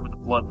that, because that's where the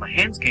blood in my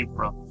hands came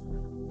from.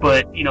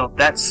 But, you know,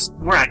 that's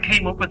where I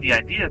came up with the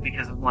idea,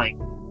 because I'm like...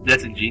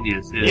 That's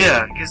ingenious, yeah.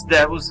 Yeah, because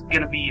that was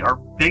going to be our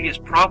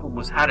biggest problem,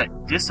 was how to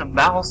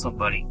disembowel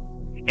somebody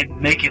and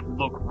make it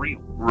look real.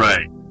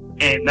 Right.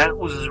 And that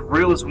was as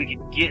real as we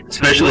could get.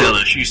 Especially on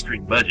a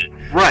shoestring budget.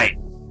 Right.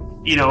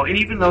 You know, and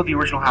even though the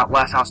original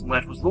Last House on the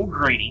Left was a little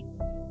grainy,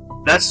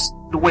 that's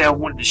the way I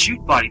wanted to shoot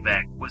Body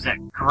Bag, was that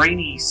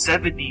grainy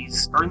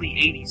 70s, early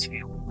 80s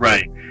feel.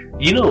 Right.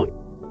 You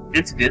know,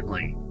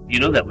 incidentally, you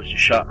know that was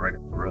just shot right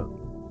up the road.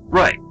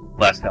 Right.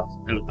 Last House.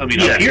 I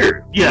mean, up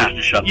here. Yeah. It was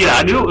just shot yeah,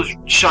 I knew it was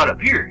shot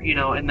up here, you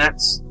know, and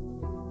that's,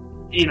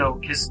 you know,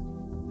 because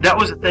that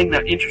was the thing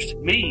that interested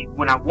me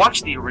when I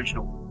watched the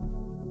original.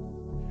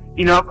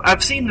 You know,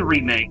 I've seen the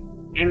remake,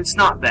 and it's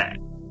not bad.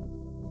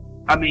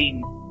 I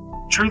mean,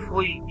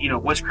 truthfully, you know,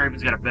 Wes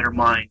Craven's got a better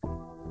mind.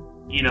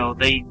 You know,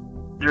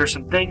 there are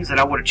some things that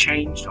I would have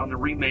changed on the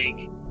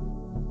remake,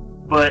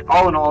 but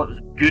all in all, it was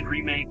a good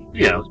remake.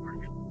 Yeah, it was pretty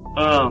good.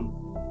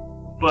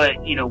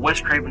 But, you know,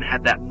 Wes Craven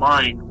had that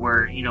mind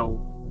where, you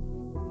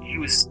know, he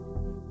was,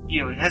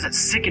 you know, he has a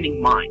sickening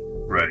mind.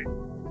 Right.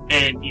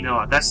 And, you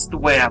know, that's the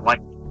way I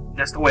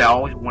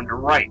always wanted to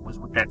write, was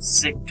with that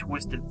sick,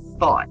 twisted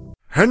thought.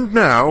 And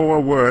now a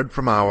word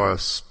from our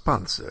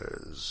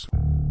sponsors.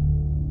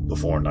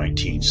 Before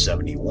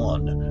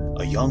 1971,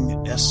 a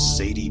young S.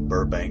 Sadie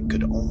Burbank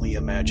could only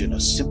imagine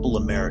a simple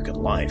American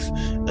life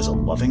as a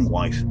loving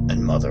wife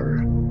and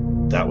mother.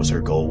 That was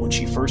her goal when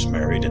she first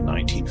married in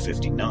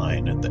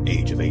 1959 at the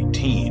age of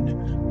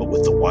 18, but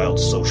with the wild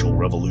social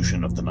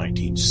revolution of the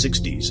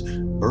 1960s,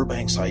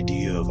 Burbank's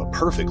idea of a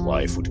perfect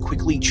life would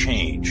quickly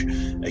change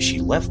as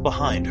she left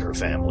behind her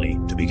family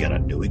to begin a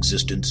new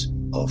existence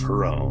of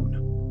her own.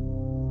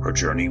 Her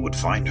journey would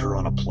find her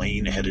on a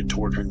plane headed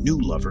toward her new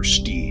lover,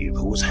 Steve,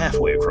 who was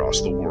halfway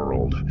across the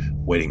world,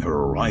 waiting her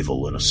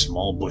arrival in a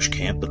small bush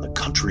camp in the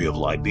country of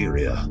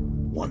Liberia.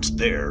 Once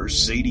there,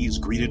 Sadie is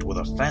greeted with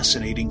a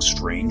fascinating,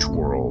 strange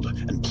world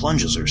and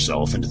plunges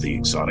herself into the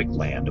exotic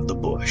land of the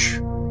bush.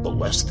 But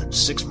less than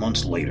 6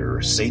 months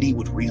later, Sadie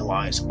would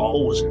realize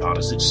all was not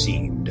as it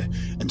seemed,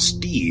 and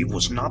Steve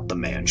was not the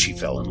man she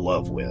fell in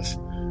love with.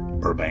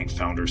 Burbank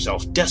found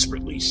herself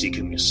desperately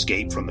seeking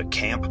escape from the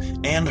camp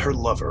and her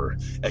lover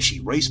as she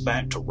raced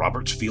back to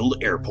Roberts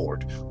Field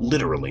Airport,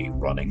 literally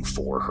running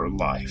for her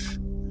life.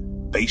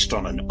 Based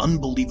on an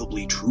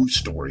unbelievably true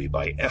story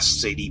by S.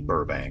 Sadie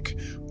Burbank,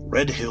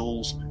 Red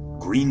Hills,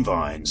 Green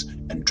Vines,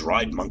 and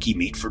Dried Monkey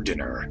Meat for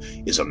Dinner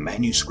is a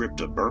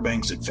manuscript of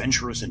Burbank's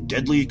adventurous and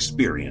deadly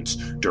experience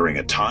during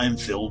a time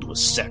filled with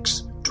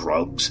sex,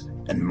 drugs,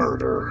 and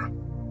murder.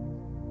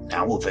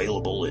 Now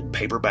available in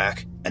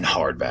paperback and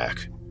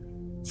hardback.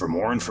 For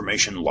more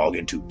information, log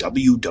into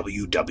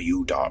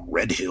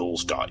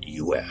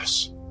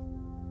www.redhills.us.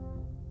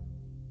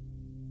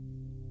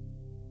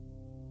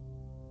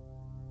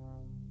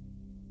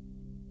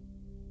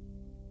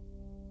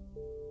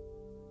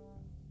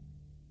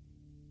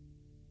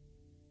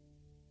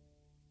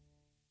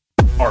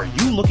 Are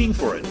you looking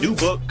for a new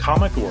book,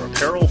 comic, or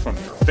apparel from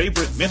your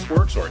favorite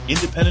MythWorks or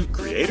independent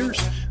creators?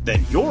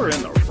 Then you're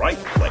in the right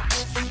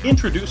place.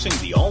 Introducing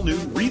the all-new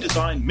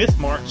redesigned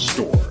MythMart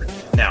store.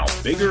 Now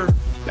bigger,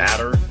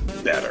 badder,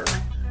 better.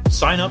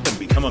 Sign up and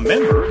become a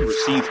member and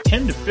receive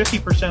 10 to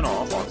 50%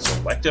 off on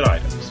selected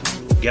items.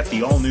 Get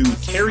the all-new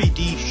Terry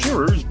D.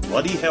 Shearer's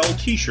Bloody Hell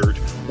t-shirt,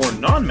 or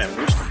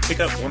non-members can pick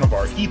up one of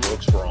our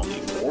ebooks for only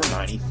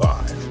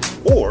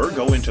 $4.95. Or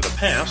go into the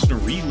past and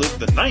relive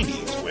the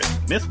 90s with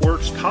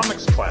MythWorks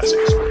Comics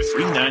Classics for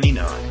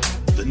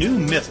 $3.99. The new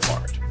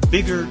MythMart.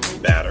 Bigger,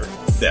 badder,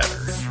 better.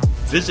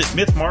 Visit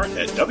MythMart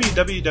at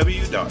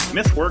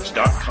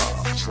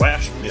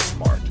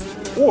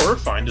www.mythworks.com/MythMart. Or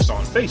find us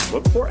on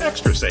Facebook for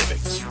extra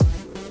savings.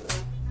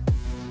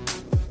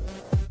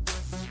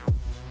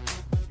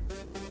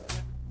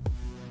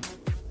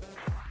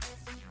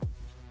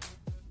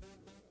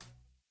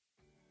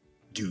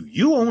 Do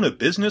you own a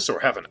business or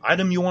have an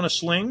item you want to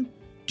sling?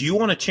 Do you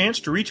want a chance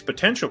to reach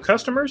potential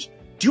customers?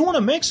 Do you want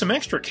to make some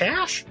extra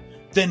cash?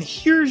 Then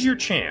here's your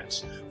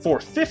chance. For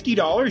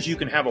 $50, you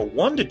can have a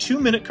 1 to 2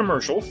 minute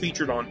commercial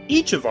featured on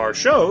each of our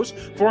shows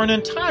for an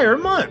entire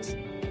month.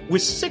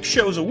 With 6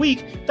 shows a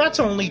week, that's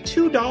only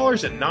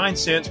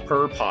 $2.09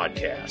 per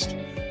podcast.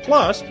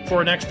 Plus,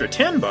 for an extra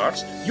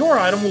 $10, your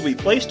item will be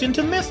placed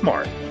into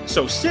MythMart.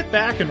 So sit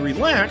back and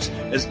relax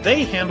as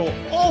they handle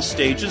all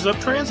stages of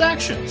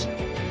transactions.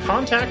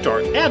 Contact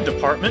our ad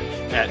department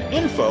at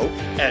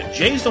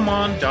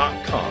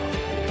info@jazomon.com.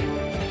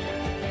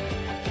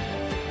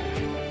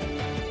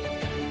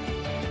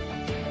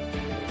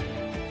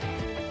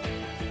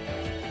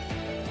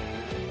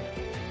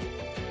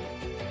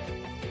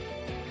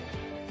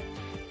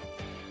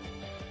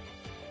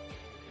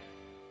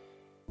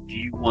 Do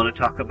you want to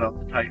talk about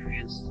the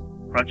Typhoeus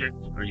project?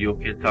 Are you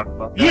okay to talk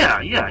about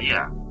that?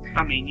 Yeah.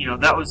 I mean, you know,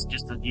 that was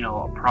just a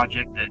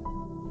project that,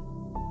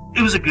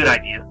 it was a good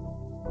idea.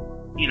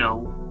 You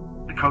know,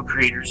 the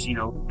co-creators, you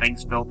know,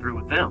 things fell through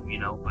with them, you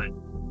know, but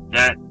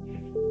that,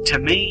 to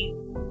me,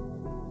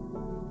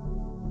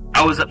 I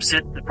I was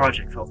upset the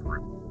project fell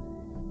through.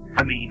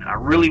 I mean, I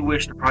really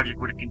wish the project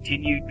would have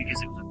continued because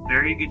it was a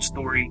very good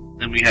story.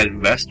 And we had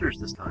investors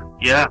this time.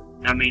 Yeah,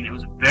 I mean, it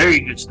was a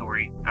very good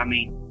story. I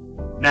mean,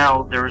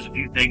 now there was a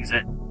few things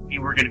that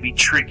were going to be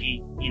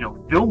tricky,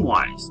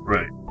 film-wise.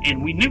 Right.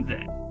 And we knew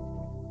that.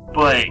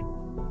 But,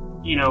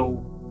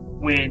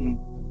 when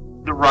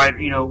the writer,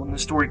 when the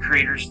story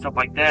creators and stuff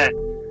like that,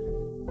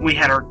 we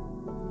had our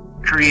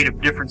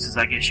creative differences,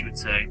 I guess you would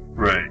say.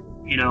 Right.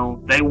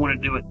 They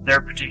want to do it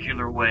their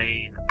particular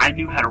way. I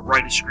knew how to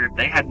write a script.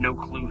 They had no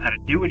clue how to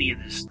do any of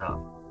this stuff.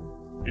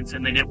 And so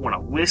they didn't want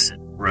to listen.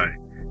 Right.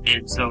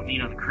 And so,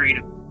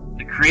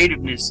 the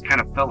creativeness kind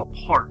of fell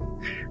apart.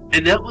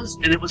 And it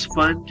was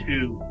fun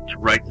to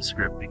write the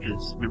script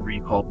because remember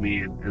you called me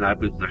and I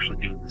was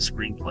actually doing the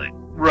screenplay.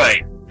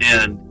 Right.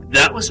 And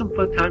that was some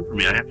fun time for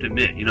me, I have to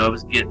admit. I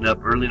was getting up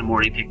early in the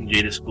morning, taking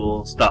Jay to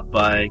school, stopped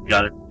by,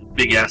 got a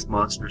big ass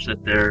monster,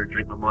 sit there,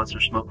 drink my monster,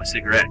 smoke my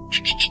cigarette,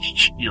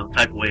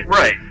 type away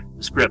right.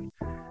 the script.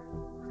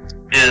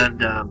 And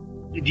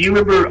do you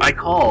remember I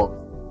called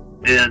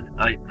and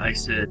I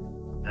said,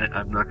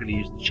 I'm not going to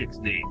use the chick's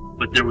name,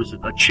 but there was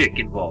a chick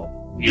involved.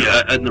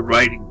 In the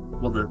writing,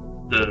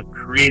 the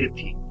creative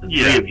team, the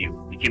three of you,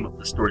 we came up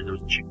with the story, there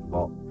was a chick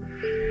involved.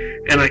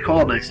 And I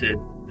called and I said,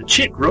 the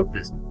chick wrote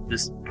this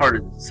part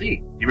of the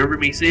scene. You remember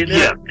me saying that?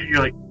 Yeah. And you're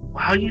like,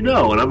 well, how do you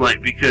know? And I'm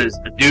like, because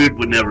a dude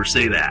would never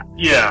say that.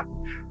 Yeah.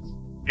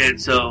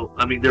 And so,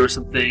 I mean, there were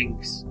some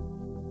things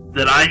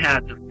that I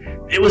had to...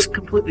 It was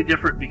completely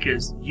different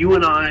because you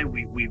and I,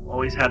 we've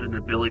always had an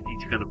ability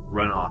to kind of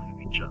run off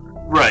of each other.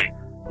 Right.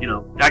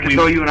 I can we-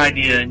 throw you an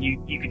idea and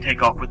you can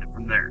take off with it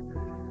from there.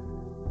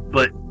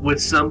 But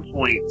with some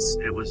points,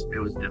 it was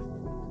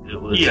difficult. It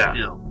was,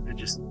 it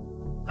just...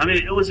 I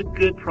mean, it was a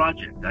good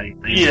project. I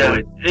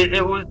enjoyed it.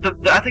 It was.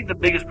 I think the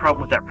biggest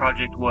problem with that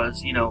project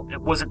was, it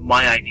wasn't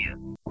my idea.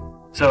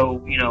 So,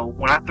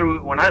 when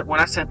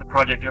I sent the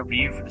project over to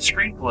you for the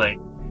screenplay,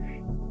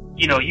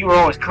 you were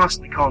always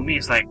constantly calling me.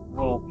 It's like,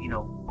 well,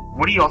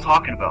 what are y'all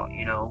talking about?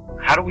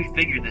 How do we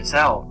figure this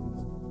out?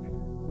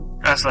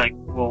 I was like,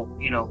 well,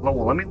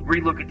 let me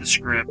relook at the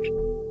script.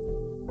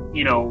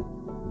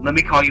 Let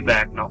me call you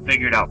back and I'll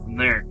figure it out from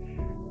there.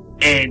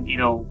 And,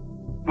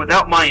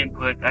 without my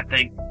input, I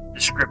think the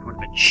script would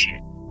have been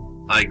shit.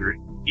 I agree.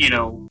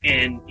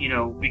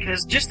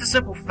 Because just the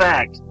simple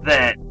fact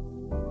that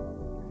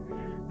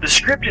the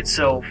script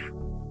itself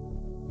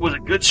was a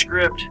good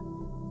script,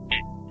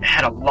 it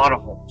had a lot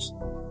of holes.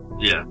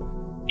 Yeah.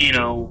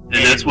 And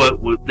that's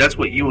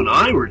what you and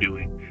I were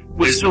doing.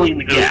 Was filling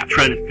the gap.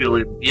 Trying to fill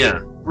in,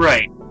 yeah.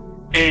 Right.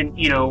 And,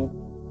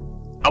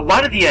 a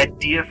lot of the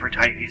idea for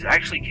Typhus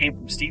actually came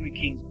from Stephen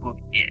King's book,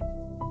 It.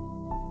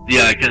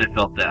 Yeah, I kind of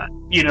felt that.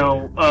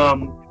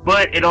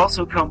 But it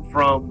also come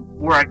from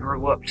where I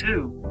grew up,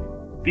 too.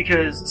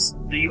 Because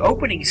the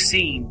opening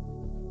scene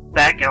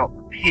back out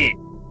the pit,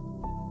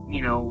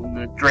 in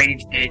the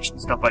drainage ditch and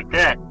stuff like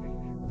that,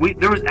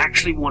 there was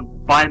actually one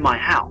by my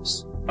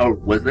house. Oh,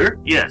 was there?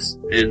 Yes.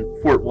 In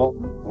Fort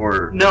Walton?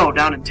 Or... No,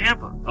 down in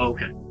Tampa. Oh,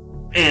 okay.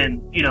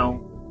 And,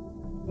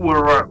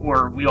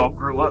 where we all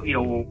grew up,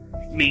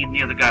 me and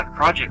the other guy at the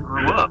project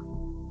grew up.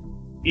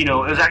 It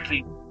was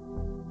actually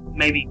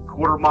maybe a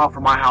quarter mile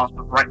from my house,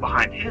 but right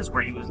behind his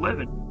where he was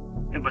living.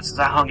 But since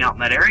I hung out in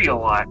that area a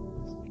lot,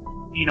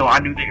 I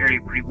knew the area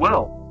pretty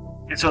well.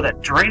 And so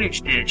that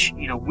drainage ditch,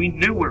 we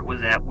knew where it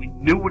was at, we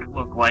knew what it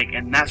looked like,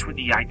 and that's where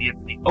the idea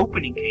for the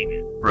opening came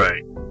in.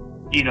 Right.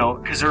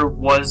 Because there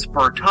was,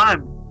 for a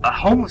time, a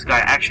homeless guy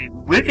actually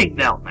living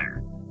down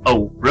there.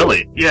 Oh,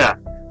 really? Yeah.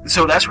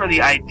 So that's where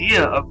the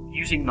idea of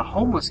using the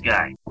homeless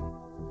guy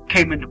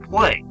came into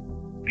play.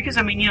 Because,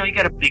 you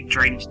got a big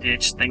drainage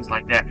ditch, things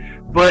like that.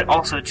 But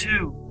also,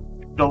 too,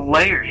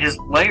 his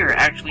lair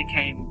actually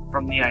came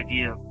from the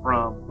idea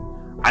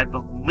from, I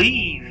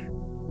believe,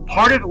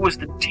 part of it was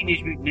the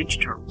Teenage Mutant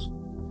Ninja Turtles.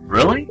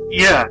 Really?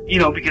 Yeah,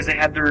 because they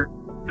had their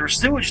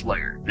sewage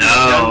layer.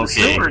 Oh,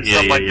 The okay. sewer and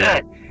stuff like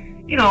that.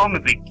 I'm a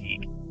big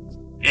geek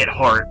at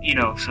heart,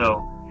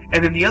 so.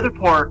 And then the other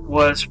part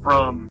was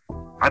from,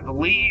 I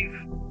believe,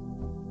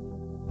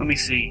 let me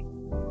see.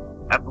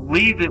 I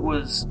believe it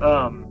was,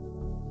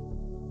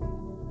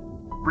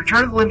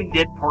 Return of the Living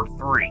Dead Part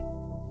 3.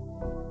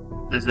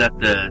 Is that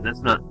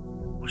that's not,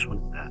 which one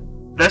is that?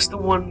 That's the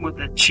one with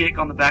the chick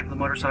on the back of the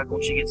motorcycle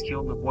and she gets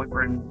killed and the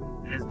boyfriend,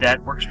 his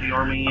dad works for the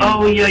army. And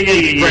Oh, yeah.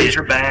 breaks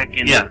her back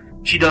and Yeah.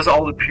 she does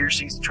all the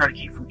piercings to try to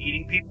keep from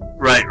eating people.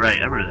 Right,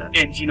 I remember that.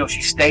 And,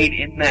 she stayed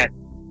in that,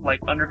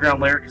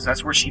 underground lair because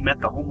that's where she met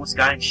the homeless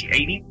guy and she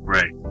ate him.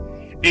 Right.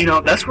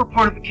 That's where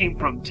part of it came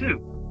from, too.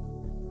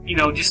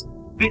 Just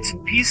bits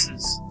and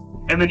pieces.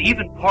 And then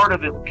even part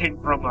of it came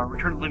from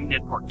Return of the Living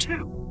Dead Part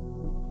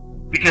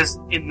 2. Because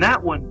in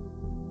that one,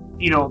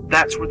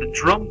 that's where the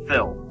drum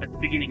fell at the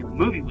beginning of the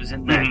movie, was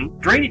in that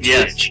drainage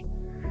ditch.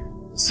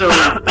 So,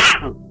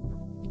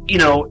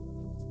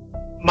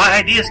 my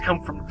ideas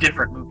come from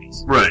different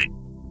movies. Right.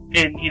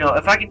 And,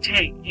 if I can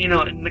take,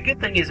 and the good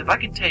thing is if I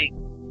can take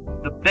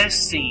the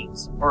best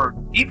scenes, or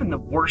even the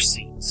worst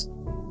scenes,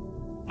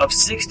 of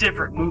 6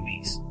 different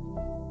movies,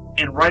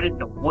 and write it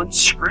into one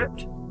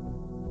script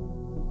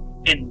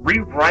and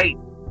rewrite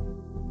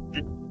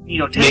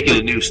make it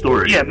a new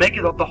story. Yeah, make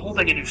it the whole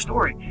thing a new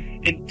story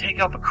and take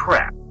out the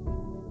crap.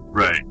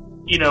 Right.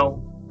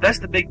 That's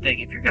the big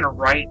thing. If you're going to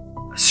write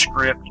a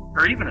script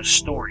or even a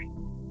story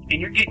and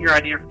you're getting your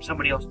idea from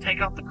somebody else, take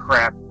out the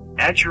crap,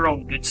 add your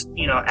own good,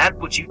 add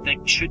what you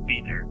think should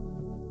be there.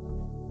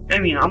 I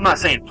mean, I'm not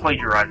saying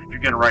plagiarize if you're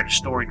going to write a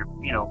story,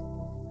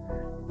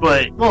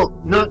 but...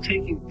 Well, not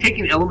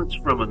taking elements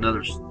from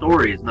another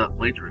story is not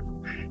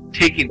plagiarism.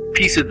 Taking a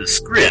piece of the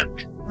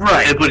script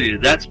right. and putting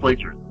it, that's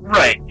plagiarism.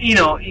 Right.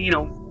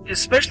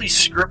 Especially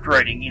script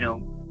writing,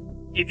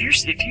 if you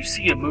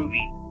see a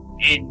movie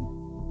and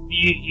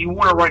you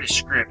want to write a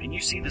script and you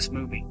see this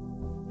movie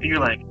and you're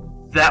like,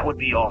 that would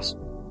be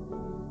awesome.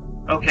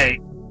 Okay,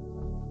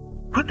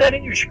 put that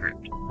in your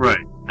script.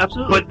 Right.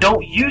 Absolutely. But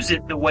don't use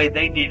it the way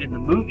they did in the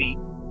movie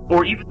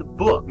or even the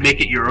book. Make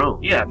it your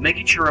own. Yeah, make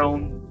it your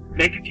own.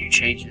 Make a few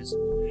changes.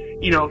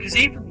 Because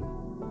even...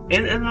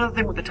 And another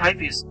thing with the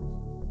Typhus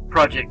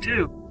project,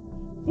 too,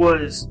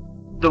 was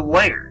the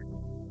lair.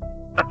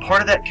 A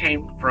part of that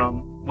came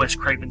from Wes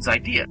Craven's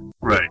idea.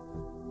 Right.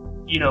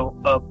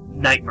 Of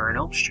Nightmare on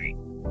Elm Street.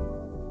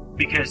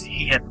 Because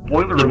he had the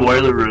boiler room. The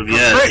boiler room,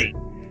 yes. Freddy.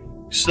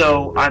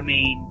 So, I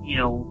mean,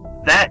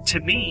 that to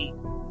me,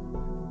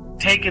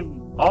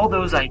 taking all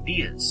those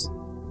ideas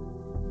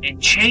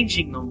and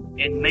changing them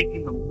and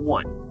making them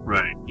one.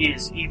 Right.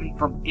 Is even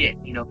from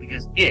It,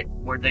 because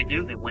where'd they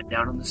do? They went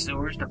down in the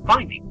sewers to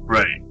find him.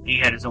 Right. He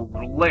had his own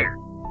little lair.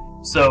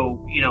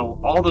 So,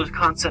 all those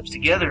concepts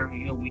together,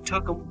 we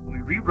took them,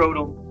 we rewrote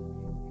them,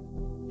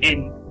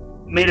 and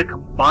made a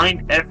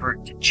combined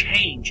effort to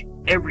change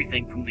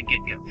everything from the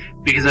get-go.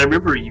 Because I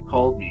remember you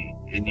called me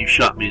and you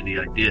shot me the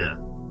idea,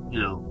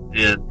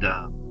 and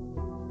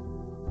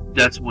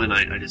that's when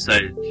I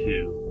decided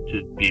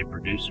to be a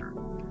producer,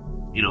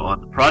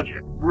 on the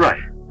project. Right.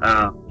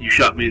 You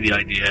shot me the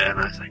idea, and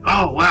I was like,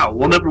 oh, wow.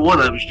 Well, number one,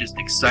 I was just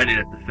excited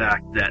at the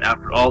fact that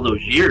after all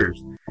those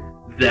years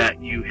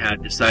that you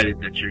had decided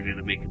that you're going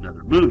to make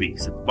another movie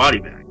since Body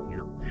Bag,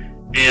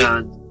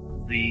 And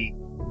the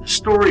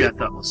story I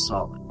thought was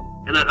solid.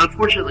 And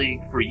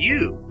unfortunately for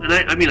you, and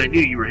I mean, I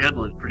knew you were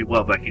handling it pretty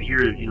well, but I could hear,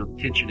 the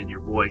tension in your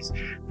voice.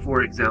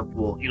 For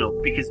example,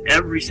 because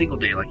every single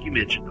day, like you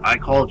mentioned, I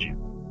called you,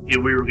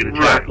 and we were going to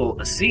tackle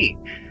a scene.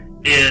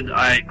 And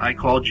I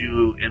called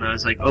you, and I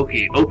was like,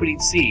 okay, opening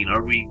scene.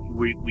 Are we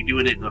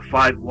doing it in a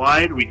 5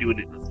 wide? Are we doing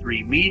it in a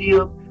 3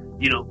 medium?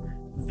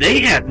 They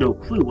had no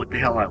clue what the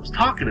hell I was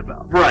talking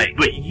about. Right.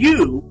 But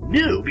you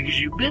knew because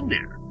you've been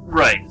there.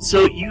 Right.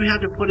 So you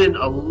had to put in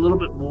a little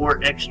bit more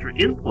extra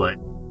input,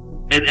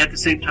 and at the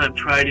same time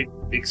try to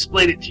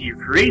explain it to your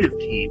creative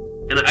team.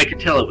 And I could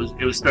tell it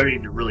was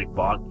starting to really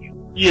bog you.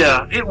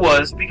 Yeah, it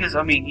was, because,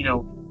 I mean,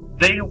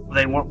 they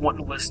weren't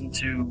wanting to listen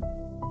to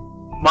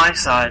my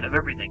side of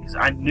everything, because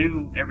I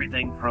knew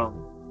everything from,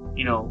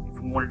 if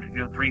we wanted to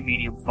go 3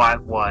 medium,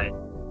 5 wide,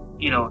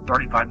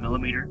 35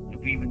 millimeter,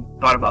 if we even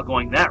thought about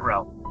going that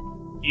route,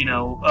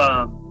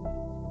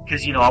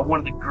 because, I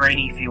wanted the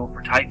grainy feel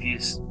for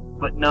Typhus,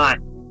 but not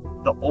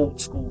the old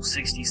school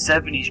 60s,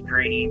 70s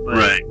grainy, but...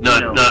 Right,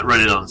 not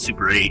running on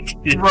Super 8.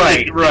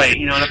 right,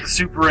 not the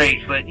Super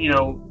 8, but,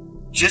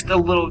 just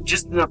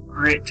enough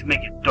grit to make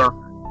it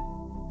darker.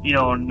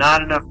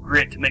 Not enough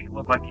grit to make it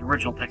look like the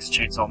original Texas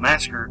Chainsaw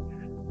Massacre,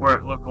 where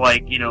it looked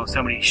like,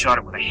 somebody shot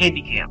it with a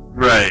handycam.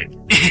 Right.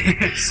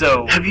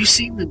 So... Have you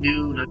seen the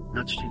new,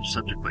 not to change the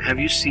subject, but have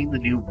you seen the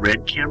new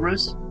Red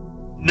cameras?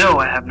 No,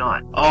 I have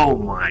not. Oh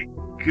my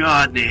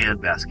god, in the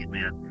handbasket,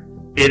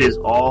 man. It is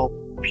all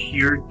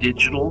pure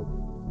digital.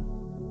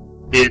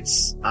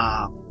 It's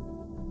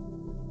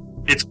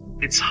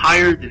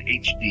higher than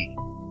HD.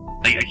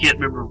 I can't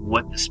remember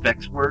what the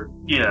specs were.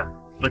 Yeah.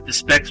 But the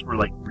specs were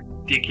like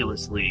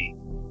ridiculously...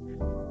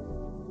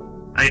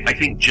 I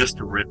think just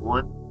to rent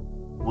one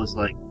was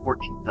like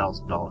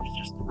 $14,000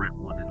 just to rent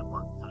one in a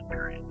month time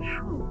period.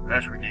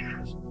 That's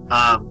ridiculous.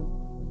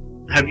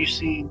 Have you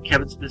seen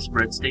Kevin Smith's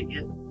Red State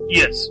yet?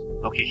 Yes.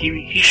 Okay,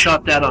 he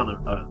shot that on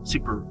a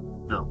super...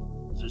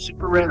 No. Is it a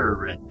super red or a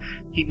red?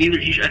 I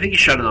think he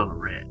shot it on a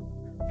red.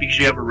 Because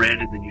you have a red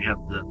and then you have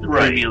the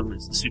premium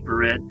is the super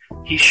red.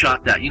 He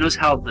shot that. You notice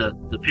how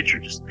the picture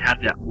just had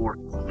that more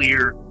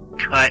clear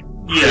cut,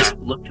 crisp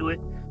look to it?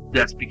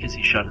 That's because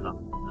he shot it on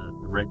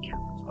the red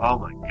cameras. Oh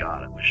my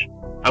god,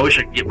 I wish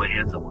I could get my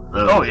hands on one of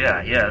those. Oh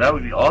yeah, that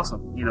would be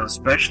awesome.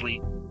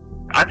 Especially,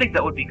 I think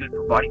that would be good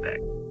for Body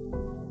Bag.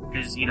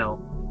 Because,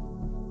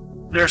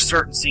 there are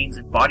certain scenes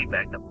in Body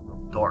Bag that will go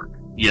dark.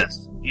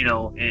 Yes.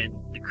 And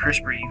the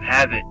crisper you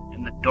have it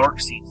in the dark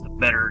scenes, the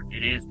better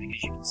it is,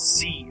 because you can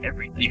see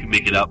everything. You can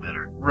make it out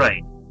better.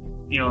 Right.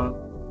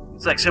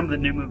 It's like some of the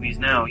new movies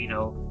now, you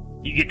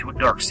get to a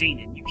dark scene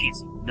and you can't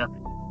see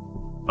nothing.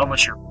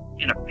 Unless you're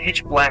in a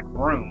pitch black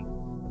room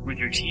with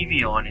your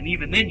TV on, and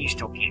even then you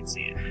still can't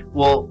see it.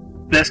 Well,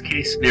 best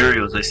case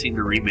scenario is I seen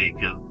the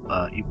remake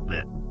of Evil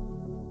Dead.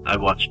 I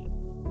watched it.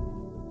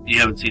 You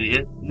haven't seen it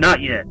yet?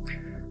 Not yet.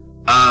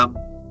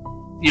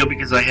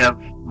 Because I have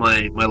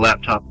my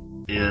laptop,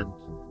 and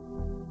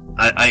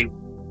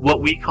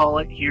what we call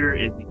it here,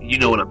 and you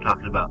know what I'm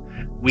talking about.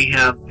 We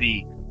have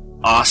the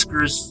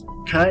Oscars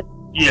cut.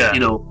 Yeah. You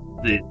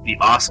know, the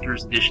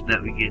Oscars edition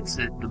that we get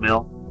sent in the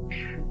mail.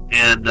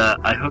 And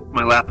I hooked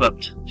my lap up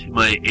to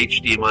my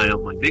HDMI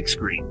on my big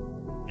screen,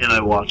 and I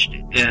watched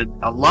it. And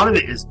a lot of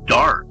it is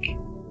dark.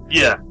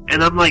 Yeah.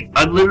 And I'm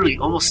literally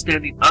almost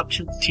standing up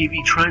to the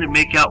TV trying to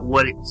make out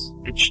what it's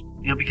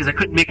because I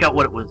couldn't make out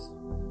what it was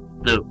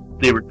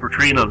they were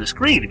portraying on the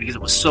screen because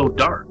it was so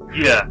dark.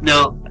 Yeah.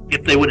 Now,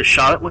 if they would have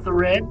shot it with a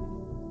red,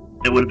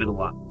 it would have been a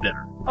lot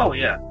better. Oh,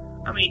 yeah.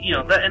 I mean,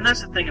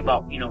 that's the thing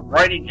about,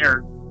 writing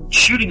or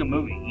shooting a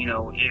movie.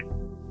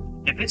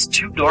 If it's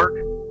too dark,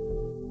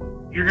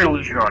 you're going to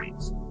lose your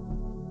audience.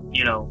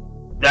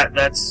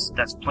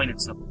 That's plain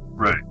and simple.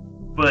 Right.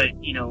 But,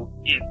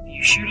 if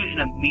you shoot it in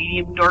a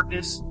medium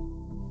darkness,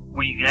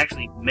 where you can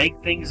actually make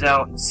things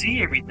out and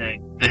see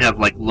everything. They have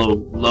like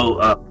low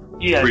up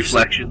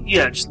reflection.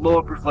 Just low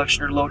up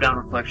reflection or low down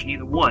reflection,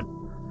 either one.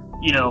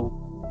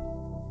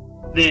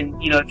 Then,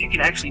 if you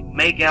can actually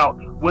make out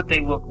what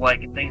they look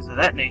like and things of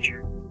that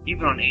nature,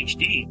 even on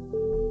HD,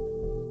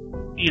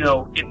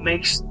 it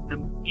makes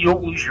you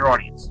don't lose your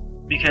audience.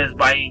 Because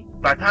by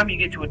the time you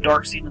get to a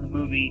dark scene in the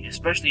movie,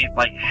 especially if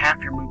like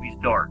half your movie's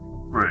dark,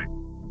 right,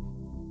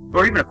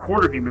 or even a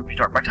quarter of your movie's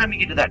dark, by the time you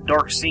get to that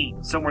dark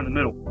scene, somewhere in the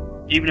middle,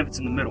 even if it's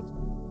in the middle,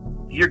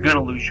 you're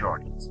gonna lose your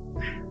audience.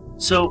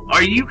 So,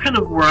 are you kind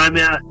of where I'm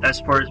at as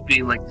far as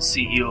being like the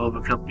CEO of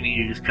a company?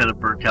 You're just kind of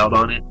burnt out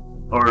on it,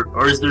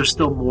 or is there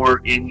still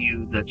more in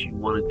you that you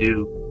want to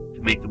do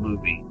to make the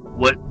movie?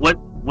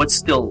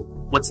 What's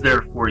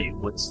there for you?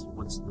 What's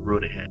the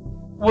road ahead?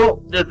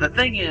 Well, the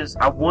thing is,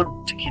 I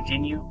want to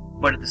continue,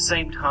 but at the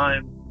same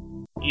time,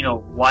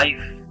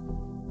 life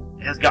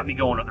has got me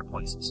going other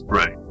places.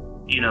 Right.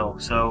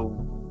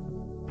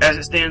 So as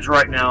it stands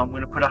right now, I'm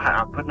going to put a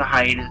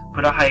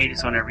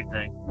hiatus on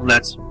everything. Well,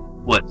 that's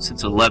what,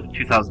 since 2011.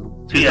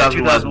 Yeah,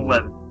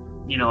 2011.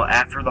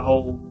 After the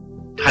whole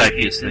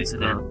typhus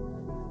incident.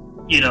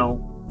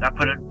 I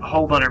put a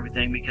hold on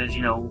everything because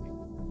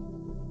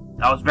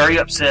I was very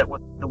upset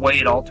with the way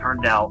it all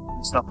turned out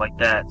and stuff like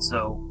that.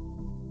 So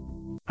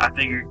I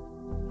figured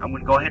I'm going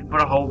to go ahead and put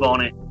a hold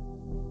on it.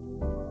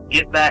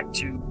 Get back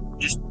to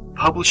just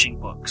publishing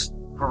books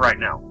for right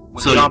now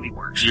with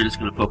ZombieWorks. You're just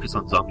going to focus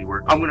on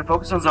ZombieWorks? I'm going to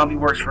focus on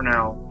ZombieWorks for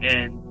now,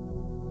 and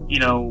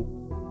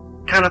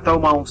kind of throw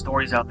my own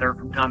stories out there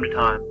from time to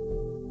time.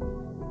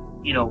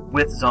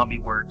 With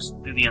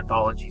ZombieWorks through the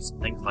anthologies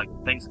and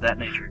things of that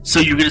nature.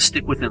 So you're going to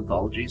stick with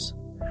anthologies?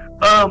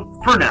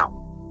 For now.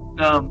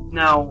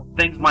 Now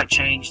things might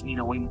change.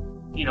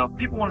 If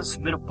people want to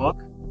submit a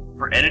book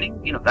for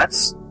editing,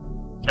 that's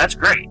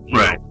great.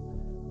 Right.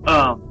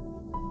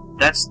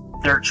 That's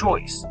their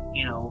choice.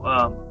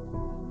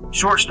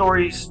 Short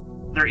stories,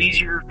 they're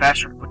easier,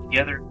 faster to put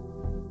together.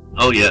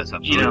 Oh yes,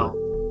 absolutely.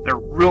 They're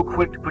real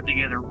quick to put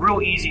together,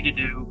 real easy to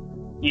do.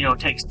 It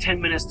takes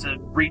 10 minutes to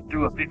read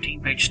through a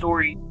 15-page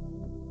story.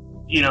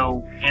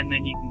 And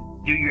then you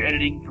can do your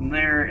editing from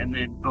there, and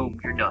then boom,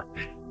 you're done.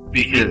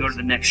 Because you can go to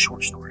the next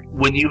short story.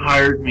 When you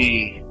hired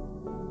me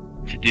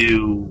to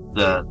do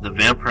the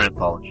vampire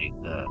anthology,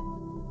 the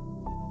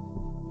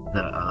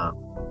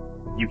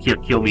You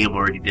Can't Kill Me, I'm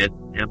Already Dead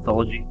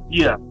anthology.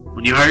 Yeah.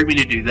 When you hired me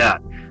to do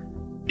that,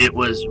 it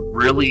was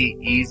really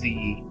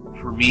easy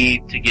for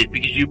me to get,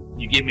 because you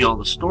gave me all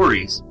the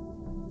stories,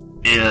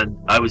 and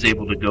I was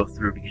able to go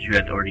through because you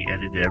had already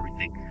edited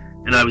everything,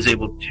 and I was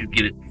able to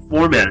get it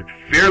formatted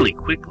fairly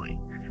quickly.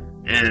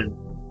 And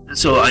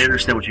so I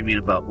understand what you mean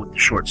about with the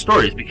short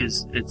stories,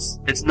 because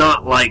it's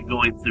not like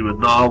going through a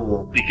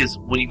novel, because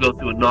when you go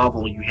through a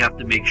novel, you have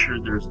to make sure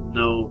there's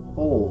no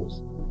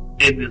holes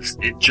in this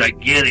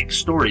gigantic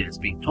story that's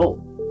being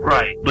told.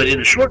 Right. But in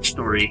a short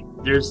story,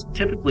 there's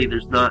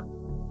not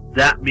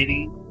that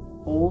many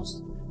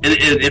holes, and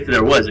if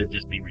there was, it'd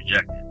just be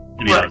rejected,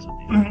 to be honest with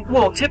you.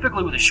 Well,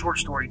 typically with a short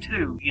story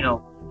too,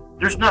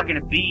 there's not going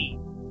to be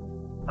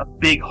a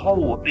big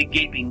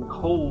gaping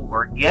hole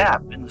or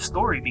gap in the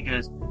story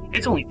because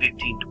it's only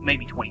 15,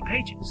 maybe 20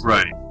 pages.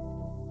 Right.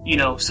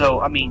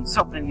 So, I mean,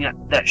 something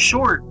that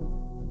short,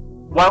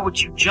 why would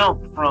you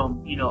jump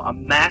from, a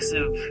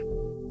massive,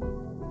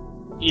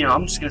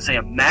 I'm just going to say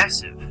a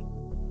massive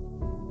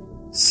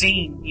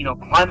scene,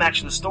 climax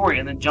of the story,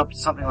 and then jump to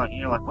something like,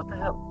 like, what the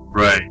hell?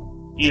 Right.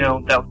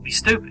 That would be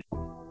stupid.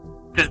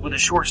 Because with a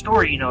short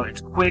story,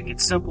 it's quick,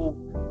 it's simple.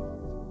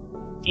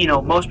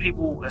 Most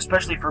people,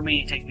 especially for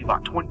me, it takes me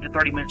about 20 to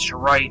 30 minutes to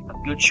write a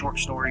good short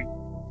story.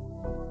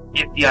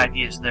 If the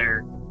idea is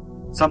there.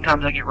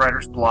 Sometimes I get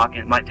writer's block and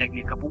it might take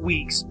me a couple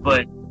weeks,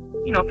 but,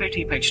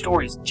 15-page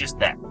story is just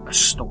that, a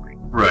story.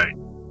 Right.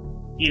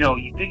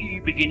 You figure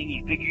your beginning,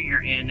 you figure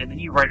your end, and then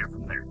you write it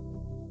from there.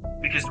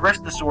 Because the rest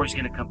of the story is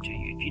going to come to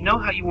you. If you know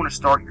how you want to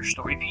start your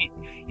story,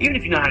 even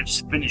if you know how to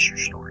just finish your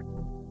story,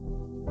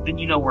 then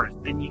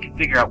then you can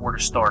figure out where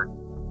to start.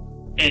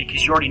 And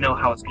because you already know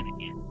how it's going to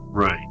end.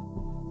 Right.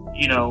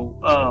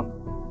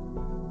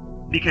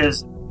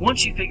 Because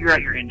once you figure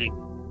out your ending,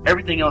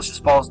 everything else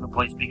just falls into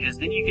place, because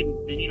then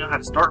you know how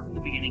to start from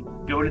the beginning,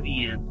 go to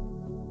the end,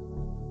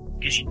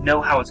 because you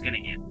know how it's going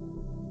to end.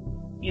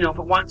 You know, if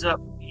it winds up,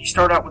 you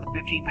start out with a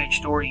 15-page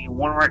story, you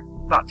want to write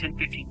about 10,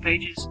 15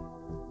 pages,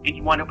 and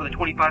you wind up with a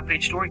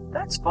 25-page story,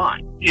 that's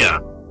fine. Yeah.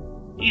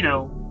 You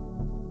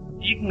know,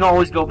 you can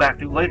always go back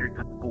through later and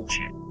cut the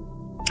bullshit.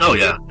 Oh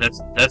yeah, that's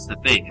the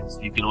thing, is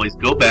you can always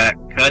go back,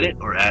 cut it,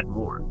 or add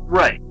more.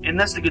 Right, and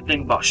that's the good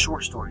thing about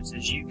short stories,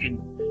 is you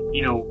can,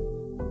 you know,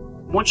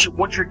 once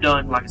you're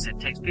done, like I said, it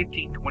takes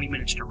 15, 20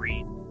 minutes to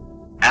read,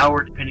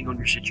 hour depending on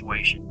your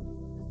situation.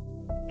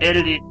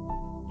 Edit it,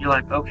 you're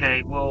like,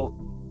 okay, well,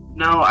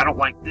 no, I don't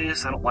like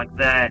this, I don't like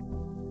that.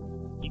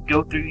 You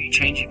go through, you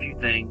change a few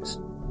things,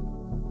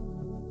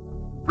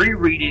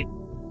 reread it,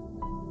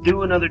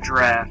 do another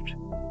draft,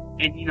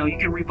 and you know, you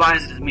can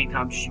revise it as many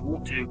times as you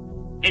want to,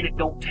 and it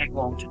don't take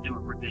long to do a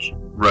revision.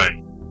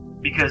 Right.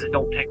 Because it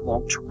don't take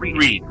long to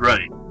read.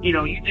 Right. You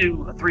know, you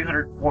do a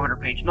 300,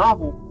 400 page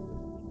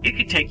novel, it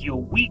could take you a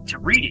week to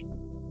read it.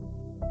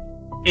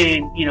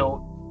 And, you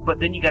know, but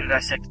then you gotta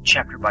dissect it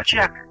chapter by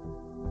chapter.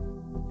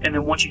 And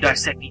then once you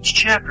dissect each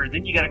chapter,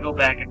 then you gotta go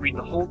back and read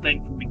the whole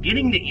thing from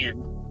beginning to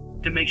end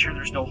to make sure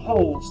there's no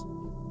holes.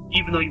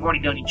 Even though you've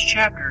already done each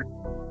chapter,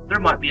 there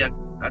might be a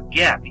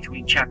gap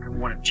between chapter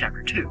 1 and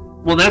chapter 2.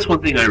 Well, that's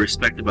one thing I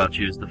respect about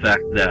you, is the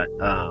fact that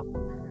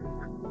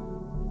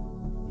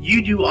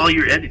you do all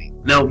your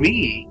editing. Now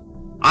me,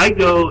 I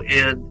go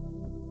and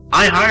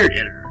I hired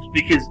editors,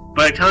 because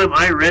by the time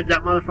I read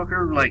that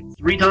motherfucker like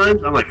 3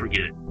 times, I'm like,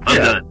 forget it. I'm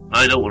done.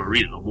 I don't want to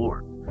read it no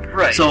more.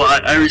 Right. So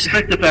I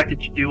respect the fact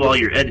that you do all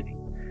your editing.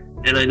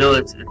 And I know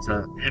it's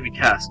a heavy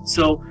task.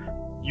 So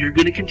you're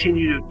going to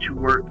continue to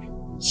work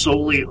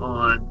solely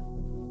on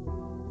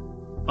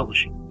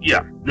publishing.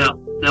 Yeah. Now,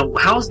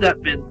 how's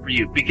that been for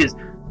you? Because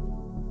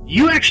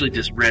you actually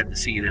just read the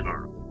CNN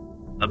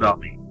article about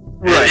me.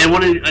 Right. And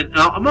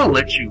I'm going to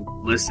let you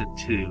listen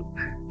to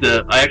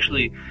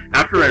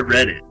after I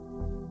read it,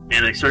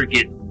 and I started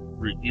getting,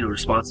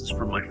 responses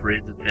from my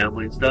friends and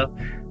family and stuff.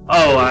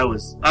 Oh, I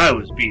was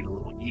being a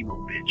little emo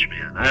bitch,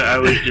 man. I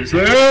was just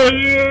like, oh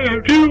yeah,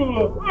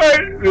 cool,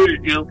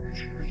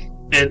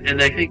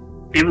 and I think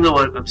even though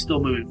I'm still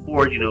moving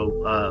forward,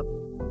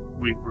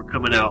 we're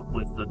coming out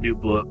with a new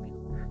book,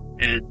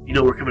 and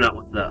we're coming out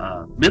with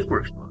the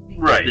MythWorks book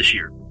this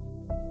year.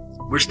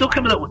 We're still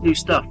coming out with new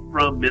stuff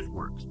from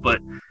MythWorks,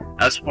 but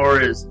as far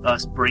as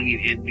us bringing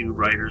in new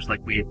writers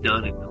like we had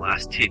done in the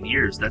last 10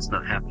 years, that's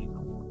not happening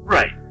no more.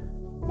 Right.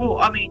 Well,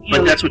 I mean,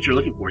 but that's what you're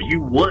looking for. You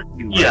want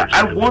new writers. Yeah,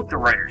 I want the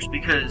writers,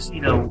 because,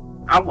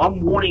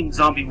 I'm wanting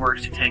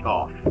ZombieWorks to take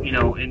off,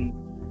 and,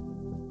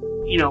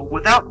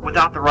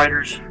 without the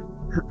writers,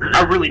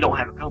 I really don't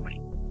have a company.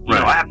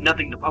 I have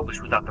nothing to publish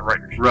without the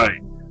writers.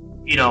 Right.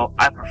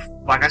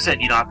 Like I said,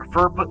 I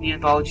prefer putting the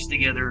anthologies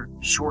together,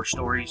 short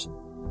stories.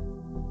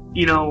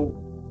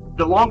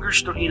 The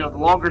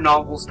longer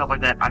novels, stuff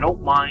like that, I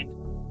don't mind.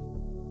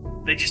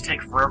 They just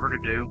take forever to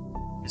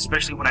do,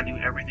 especially when I do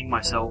everything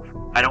myself.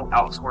 I don't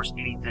outsource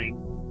anything.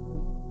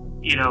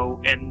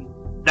 And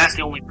that's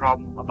the only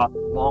problem about the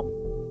long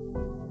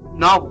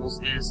novels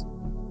is,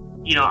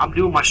 I'm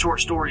doing my short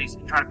stories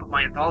and trying to put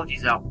my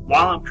anthologies out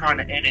while I'm trying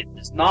to edit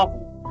this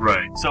novel.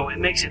 Right. So it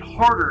makes it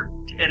harder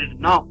to edit a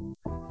novel.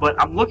 But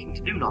I'm looking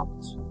to do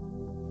novels.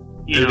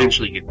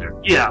 Eventually get there.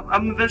 Yeah,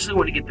 I'm eventually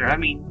going to get there. I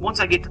mean, once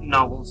I get to the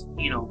novels,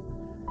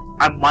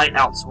 I might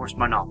outsource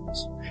my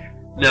novels.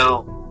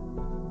 Now,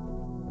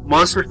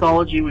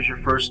 Monsterthology was your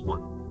first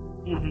one.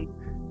 Mm-hmm.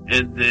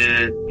 And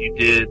then you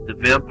did the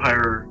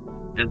Vampire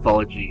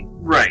Anthology.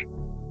 Right.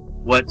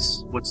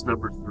 What's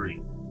number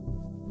 3?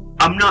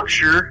 I'm not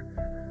sure.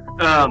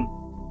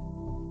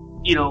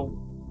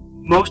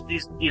 Most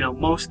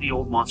of the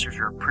old monsters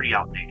are pretty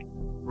outdated.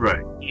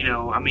 Right.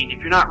 I mean, if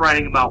you're not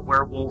writing about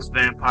werewolves,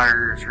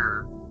 vampires,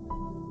 or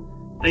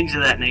things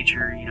of that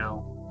nature,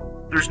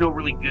 there's no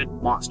really good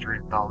monster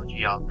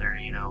anthology out there,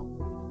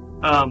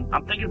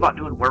 I'm thinking about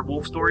doing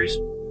werewolf stories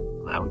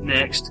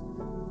next.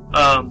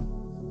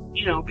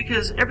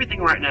 Because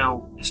everything right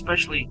now,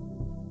 especially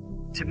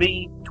to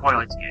me,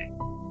 Twilight's gay.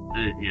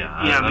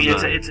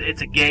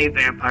 It's a gay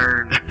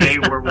vampire and a gay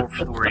werewolf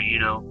story,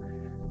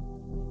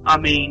 I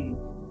mean,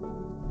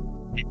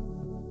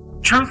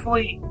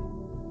 truthfully,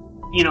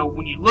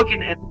 when you're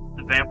looking at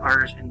the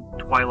vampires in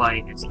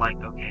Twilight, it's like,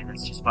 okay,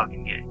 that's just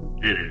fucking gay.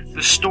 It is.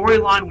 The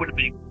storyline would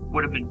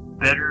have been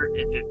better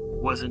if it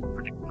wasn't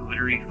for the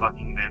glittery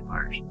fucking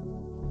vampires.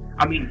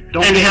 I mean,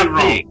 don't get me wrong.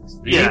 Fangs.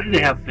 They needed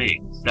to have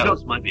fangs. That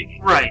was my biggie.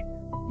 Right.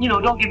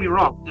 Don't get me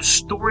wrong. The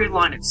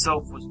storyline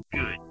itself was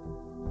good.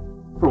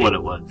 For what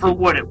it was. For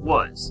what it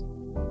was.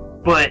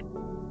 But,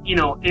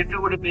 if it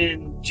would have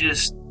been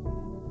just,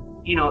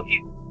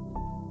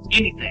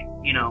 anything,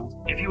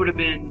 if you would have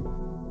been,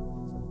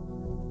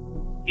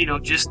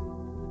 just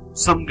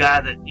some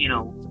guy that,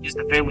 just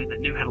a family that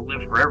knew how to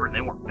live forever and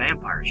they weren't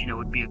vampires, it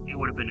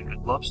would have been a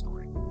good love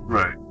story.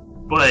 Right.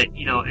 But,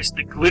 it's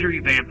the glittery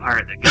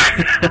vampire that got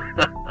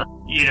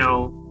me.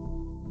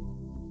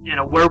 And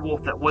a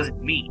werewolf that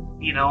wasn't meat.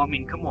 I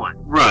mean, come on.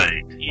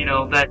 Right.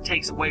 That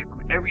takes away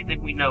from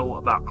everything we know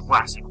about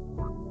classic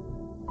horror.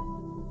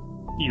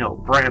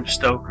 Bram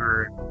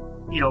Stoker,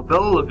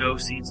 Bela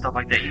Lugosi and stuff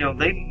like that.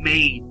 They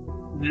made.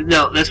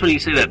 No, that's funny you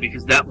say that,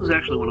 because that was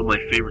actually one of my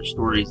favorite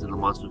stories in the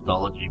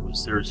Monsterthology,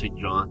 was Sarah St.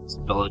 John's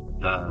Bela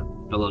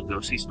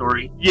Lugosi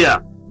story. Yeah,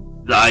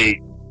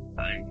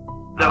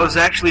 That was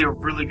actually a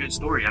really good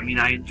story. I mean,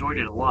 I enjoyed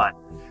it a lot.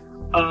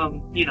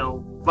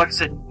 Like I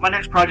said, my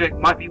next project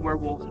might be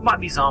werewolves. It might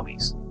be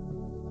zombies.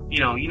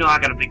 I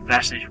got a big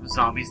fascination with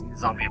zombies and the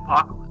zombie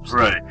apocalypse.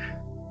 Right.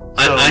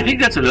 So, I think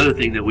that's another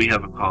thing that we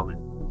have in common.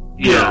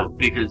 You know,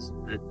 because...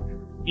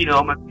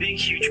 I'm a big,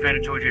 huge fan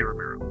of George A.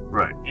 Romero.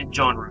 Right. And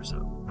John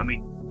Russo. I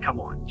mean, come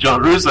on.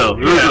 John Russo.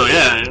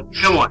 Yeah.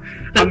 Come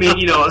on. I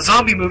mean, a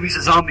zombie movie's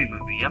a zombie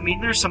movie. I mean,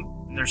 there's some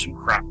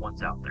crap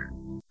ones out there.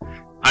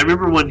 I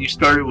remember when you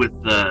started with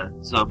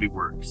Zombie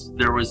Works,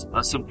 there was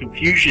some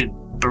confusion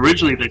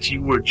originally that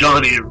you were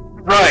John A.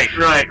 Right.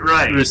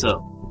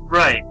 Russo.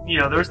 Right.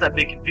 There was that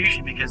big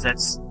confusion because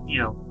that's,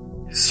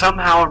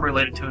 somehow I'm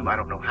related to him. I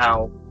don't know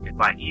how, if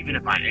I am.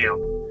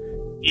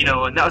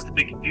 And that was the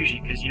big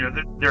confusion because,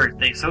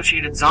 they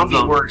associated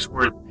Zombie Works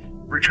with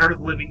Return of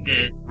the Living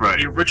Dead, right.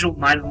 the original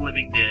Night of the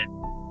Living Dead,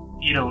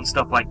 and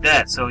stuff like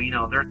that. So,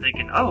 they're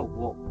thinking, oh,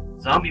 well,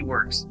 Zombie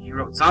Works. You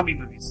wrote zombie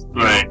movies.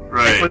 Right.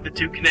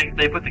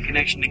 They put the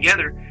connection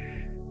together.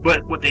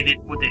 But what they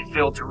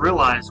failed to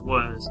realize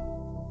was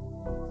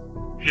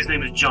his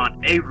name is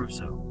John A.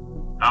 Russo.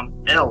 I'm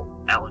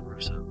L. Alan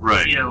Russo.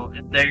 Right.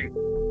 And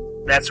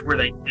that's where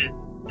they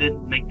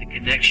didn't make the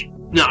connection.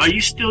 Now, are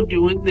you still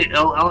doing the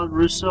L. Alan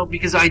Russo?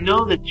 Because I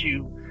know that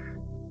you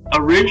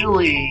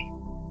originally,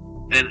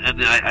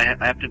 and I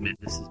have to admit,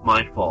 this is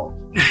my fault,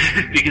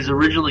 because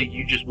originally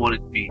you just wanted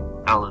to be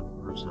Alan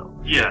Russo.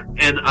 Yeah.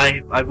 And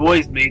I've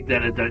always made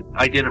that an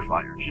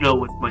identifier.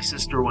 With my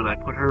sister, when I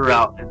put her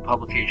out in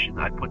publication,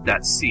 I put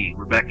that C,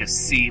 Rebecca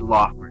C.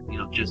 Lofgren.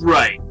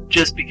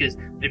 Just because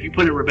if you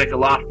put in Rebecca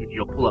Lofgren,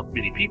 you'll pull up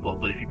many people,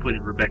 but if you put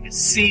in Rebecca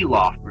C.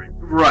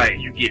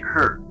 Lofgren, you get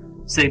her.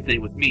 Same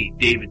thing with me,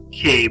 David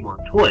K.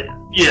 Montoya.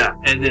 Yeah.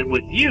 And then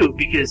with you,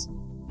 because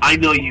I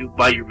know you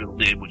by your middle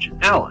name, which is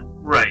Alan.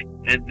 Right.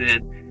 And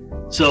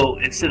then, so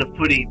instead of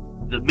putting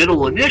the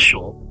middle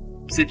initial,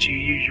 since you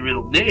use your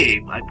middle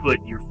name, I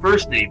put your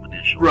first name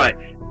initial. Right.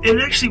 It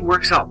actually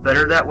works out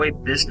better that way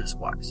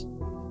business-wise.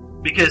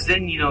 Because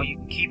then, you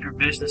can keep your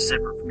business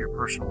separate from your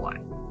personal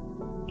life.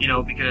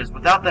 Because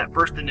without that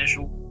first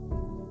initial,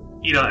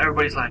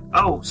 everybody's like,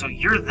 oh, so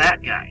you're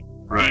that guy.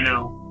 Right.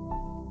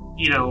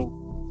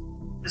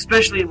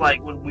 Especially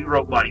like when we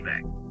wrote Body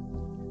Bag.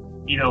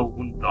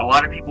 When a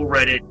lot of people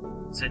read it,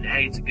 said,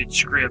 hey, it's a good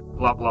script,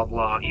 blah, blah,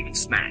 blah, even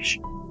Smash.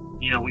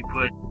 We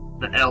put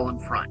the L in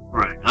front.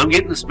 Right. I'm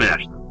getting the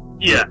Smash, though.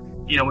 Yeah.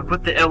 We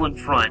put the L in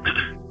front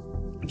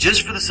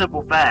just for the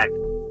simple fact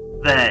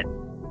that,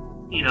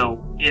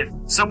 if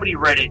somebody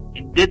read it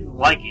and didn't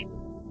like it,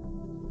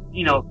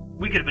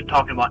 we could have been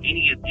talking about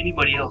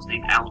anybody else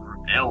named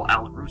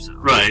Alan Russo.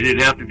 Right. It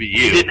didn't have to be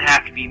you. It didn't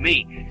have to be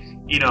me.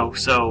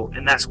 So,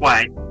 and that's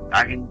why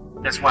I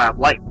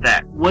like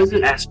that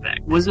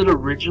aspect. Was it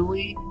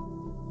originally,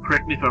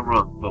 correct me if I'm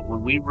wrong, but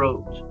when we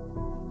wrote,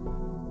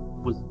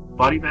 was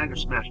Body Bag or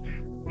Smash?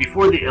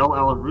 Before the L.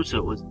 Alan Russo,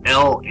 it was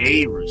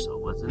L.A. Russo,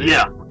 wasn't it?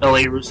 Yeah.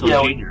 L.A. Russo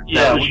Jr. We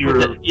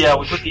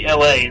put the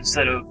L.A.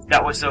 instead of,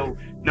 that was so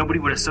nobody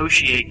would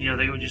associate,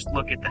 they would just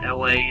look at the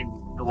L.A. and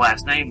the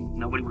last name,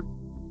 nobody would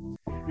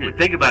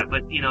think about it,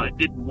 but, it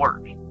didn't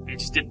work. It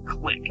just didn't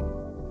click.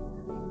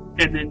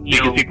 And then,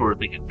 because people were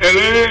thinking,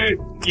 L.A.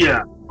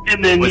 Yeah.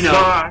 And then, and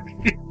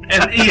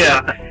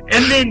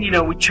then,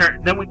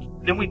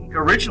 we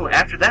originally,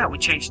 after that, we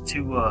changed it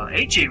to,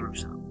 H.A.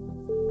 Russo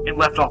and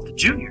left off the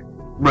Junior.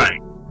 Right.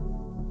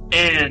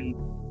 And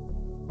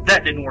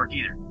that didn't work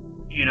either.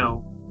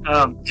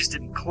 Just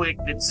didn't click,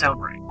 didn't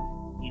sound right.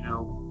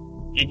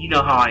 And you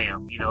know how I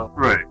am,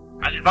 Right.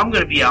 If I'm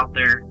going to be out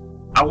there,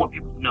 I want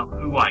people to know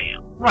who I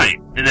am. Right.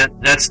 And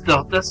that's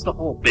the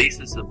whole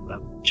basis of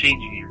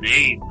changing your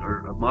name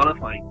or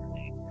modifying your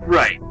name.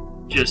 Right.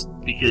 Just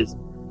because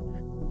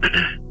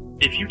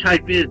if you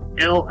type in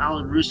L.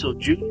 Alan Russo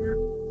Jr.,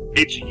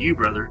 it's you,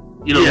 brother.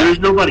 There's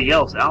nobody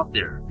else out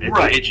there.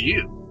 It's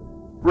you.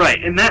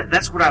 Right, and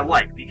that's what I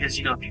like, because,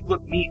 if you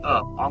look me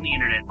up on the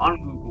internet,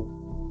 on Google,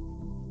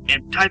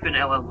 and type in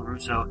L. Alan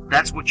Russo,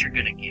 that's what you're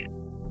gonna get.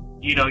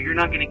 You're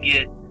not gonna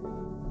get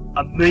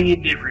a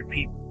million different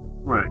people.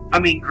 Right. I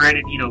mean,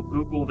 granted,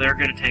 Google, they're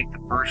gonna take the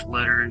first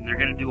letter, and they're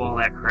gonna do all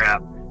that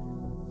crap.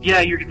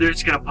 Yeah, they're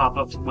just gonna pop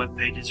up some web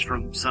pages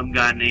from some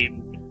guy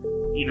named,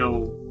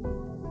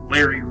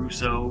 Larry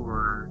Russo,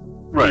 or,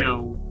 right.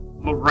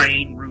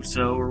 Lorraine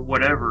Russo, or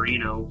whatever,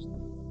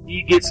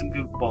 you get some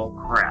goofball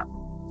crap.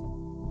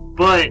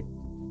 But,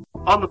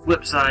 on the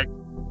flip side,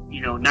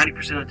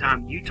 90% of the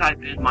time, you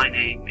type in my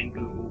name in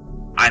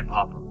Google, I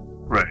pop up.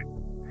 Right.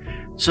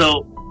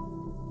 So,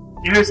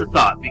 here's the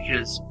thought,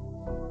 because,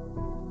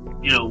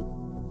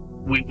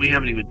 we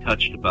haven't even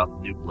touched about the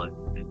new blood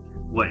and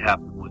what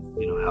happened with,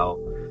 how,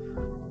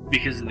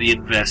 because of the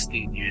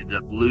investing, you end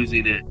up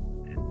losing it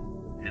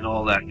and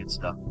all that good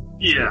stuff.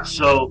 Yeah.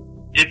 So,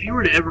 if you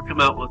were to ever come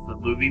out with a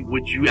movie,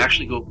 would you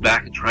actually go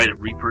back and try to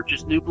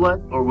repurchase New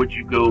Blood, or would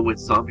you go with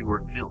Zombie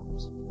Works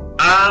Films?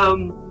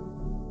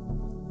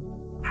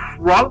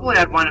 Probably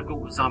I'd wind up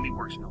going with Zombie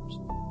Works Films.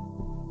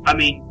 I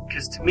mean,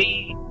 because to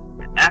me,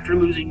 after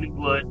losing New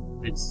Blood,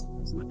 It's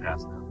in the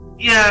past now.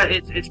 yeah,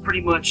 it's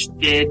pretty much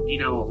dead. You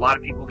know, a lot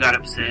of people got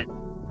upset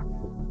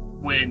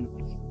when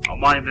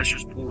my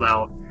investors pulled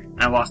out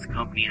and I lost the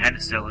company, I had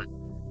to sell it.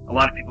 A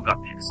lot of people got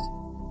pissed.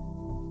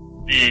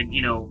 And,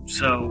 you know,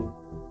 so,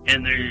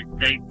 and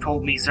they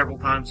told me several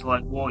times,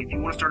 like, well, if you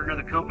want to start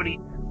another company,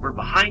 we're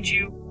behind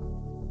you,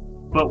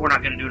 but we're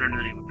not going to do it under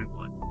the name of New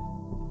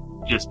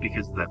Blood. Just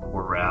because of that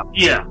poor rap.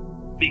 Yeah,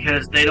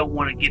 because they don't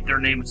want to get their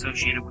name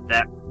associated with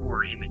that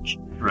poor image.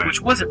 Right.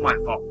 Which wasn't my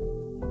fault.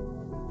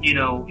 You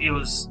know, it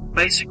was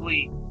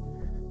basically,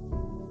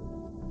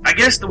 I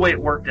guess the way it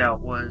worked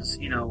out was,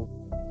 you know,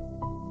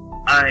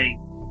 I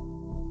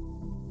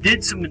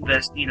did some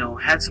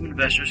had some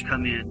investors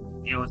come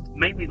in. You know,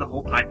 mainly the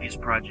whole Typeus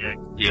project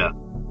Yeah.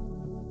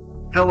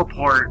 fell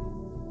apart.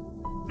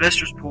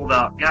 Investors pulled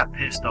out, got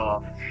pissed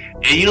off.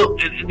 And you know,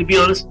 and to be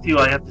honest with you,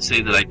 I have to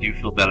say that I do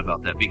feel bad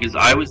about that because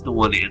I was the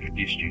one that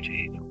introduced you to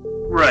Angel.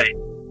 Right.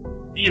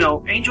 You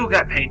know, Angel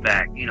got paid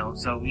back, you know,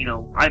 so, you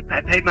know, I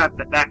paid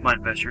back my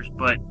investors,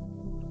 but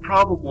the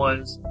problem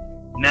was,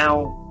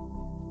 now,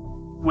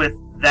 with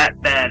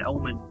that bad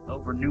omen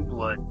over New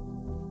Blood,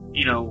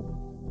 you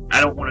know,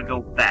 I don't want to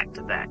go back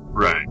to that.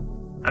 Right.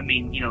 I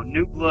mean, you know,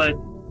 New Blood,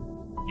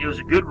 it was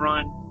a good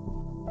run.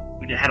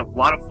 We had a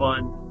lot of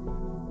fun,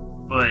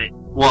 but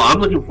Well, I'm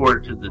looking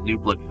forward to the New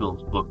Blood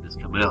Films book that's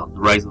coming out, The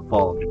Rise and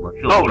Fall of New Blood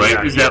Films, Oh, right?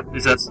 yeah,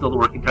 Is that still the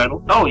working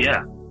title? oh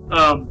yeah,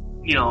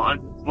 you know,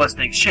 unless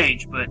things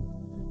change, but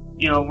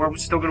you know, we're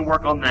still going to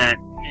work on that,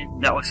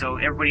 and that way, so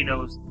everybody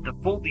knows the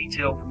full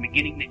detail from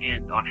beginning to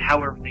end on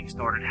how everything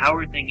started, how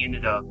everything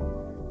ended up.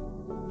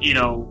 You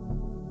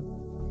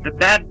know, the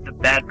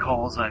bad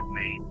calls I've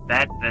made,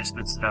 bad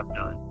investments that I've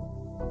done,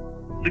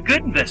 the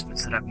good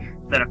investments that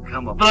I've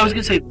come up. But I was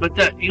with. gonna say, but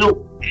that, you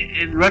know,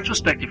 in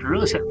retrospect, if you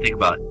really sit and think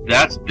about it,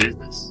 that's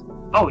business.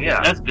 Oh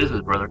yeah, That's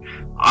business, brother.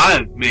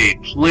 I've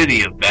made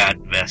plenty of bad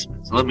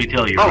investments. Let me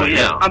tell you oh right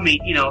yeah. now. I mean,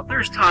 you know,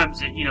 there's times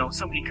that, you know,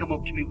 somebody come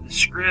up to me with a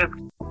script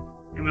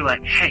and be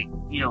like, hey,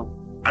 you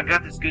know, I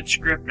got this good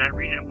script, and I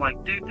read it, I'm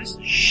like, dude, this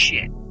is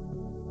shit.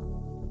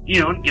 You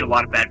know, and get a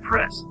lot of bad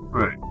press.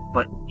 Right.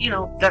 But, you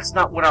know, that's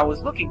not what I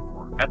was looking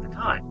for at the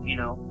time, you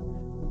know.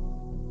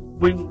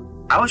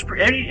 When I was,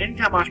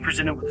 anytime I was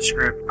presented with a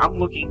script, I'm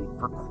looking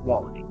for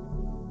quality,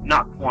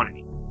 not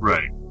quantity.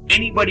 Right.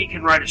 Anybody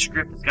can write a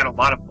script that's got a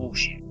lot of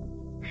bullshit.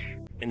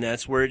 And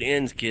that's where it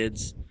ends,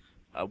 kids.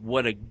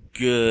 What a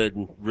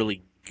good,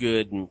 really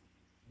good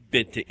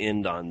bit to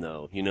end on,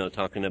 though. You know,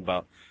 talking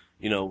about,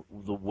 you know,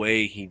 the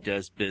way he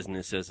does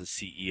business as a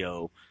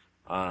CEO.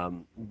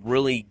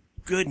 Really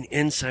good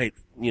insight,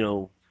 you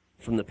know,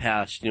 from the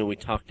past. You know, we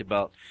talked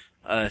about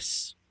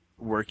us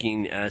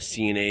working as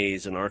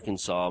CNAs in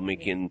Arkansas,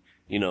 making,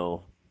 you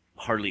know,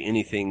 hardly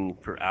anything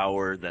per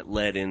hour that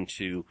led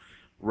into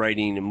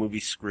writing a movie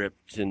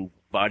script and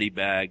Body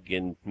Bag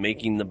and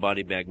making the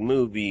Body Bag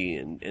movie,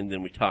 and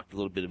then we talked a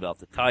little bit about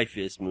the Tie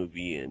Fist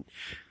movie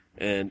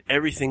and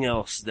everything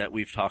else that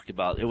we've talked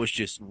about. It was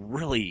just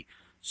really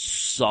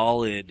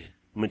solid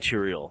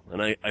material,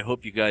 and I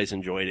hope you guys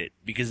enjoyed it,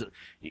 because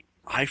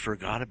I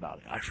forgot about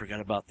it. I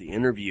forgot about the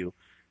interview,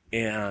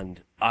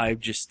 and I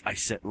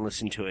sat and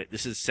listened to it.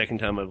 This is the second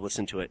time I've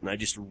listened to it, and I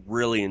just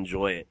really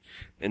enjoy it.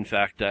 In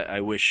fact, I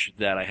wish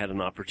that I had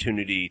an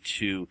opportunity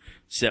to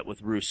sit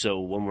with Russo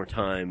one more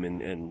time,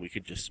 and we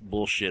could just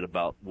bullshit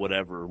about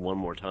whatever one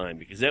more time,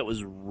 because that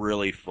was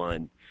really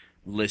fun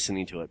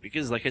listening to it.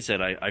 Because, like I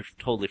said, I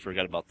totally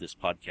forgot about this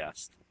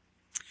podcast.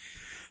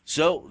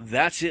 So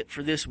that's it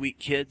for this week,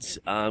 kids.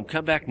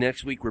 Come back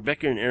next week.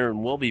 Rebecca and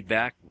Aaron will be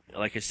back.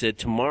 Like I said,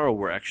 tomorrow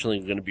we're actually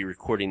going to be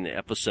recording the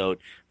episode,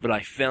 but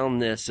I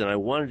found this and I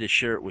wanted to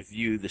share it with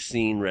you, the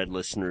Scene Red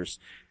listeners,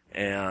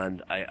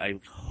 and I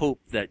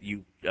hope that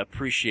you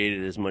appreciate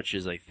it as much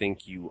as I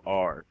think you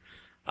are.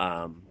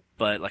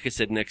 But like I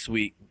said, next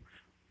week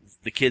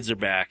the kids are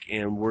back,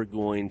 and we're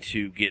going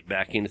to get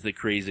back into the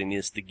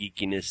craziness, the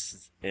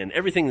geekiness, and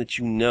everything that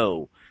you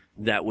know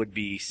that would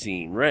be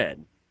Scene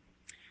Red.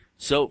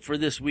 So for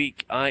this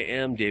week, I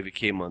am David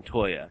K.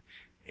 Montoya.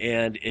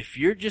 And if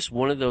you're just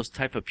one of those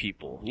type of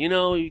people, you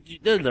know,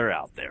 they're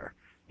out there.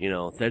 You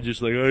know, they're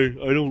just like,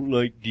 I don't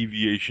like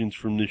deviations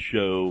from the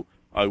show.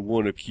 I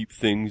want to keep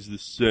things the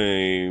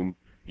same.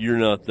 You're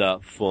not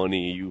that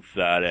funny, you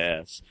fat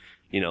ass.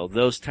 You know,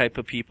 those type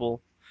of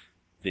people,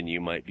 then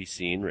you might be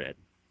seeing red.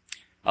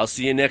 I'll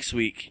see you next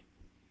week.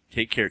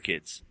 Take care,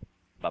 kids.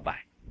 Bye-bye.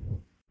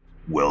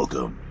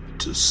 Welcome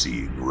to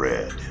Seeing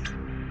Red.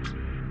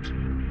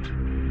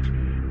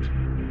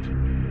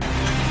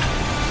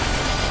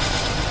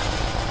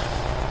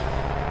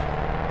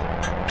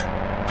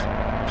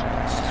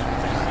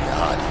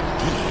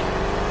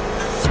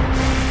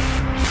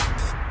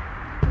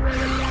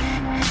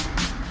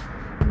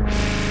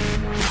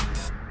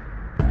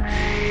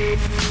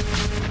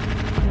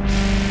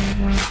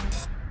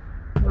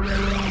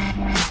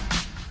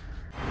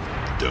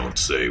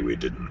 say we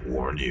didn't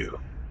warn you.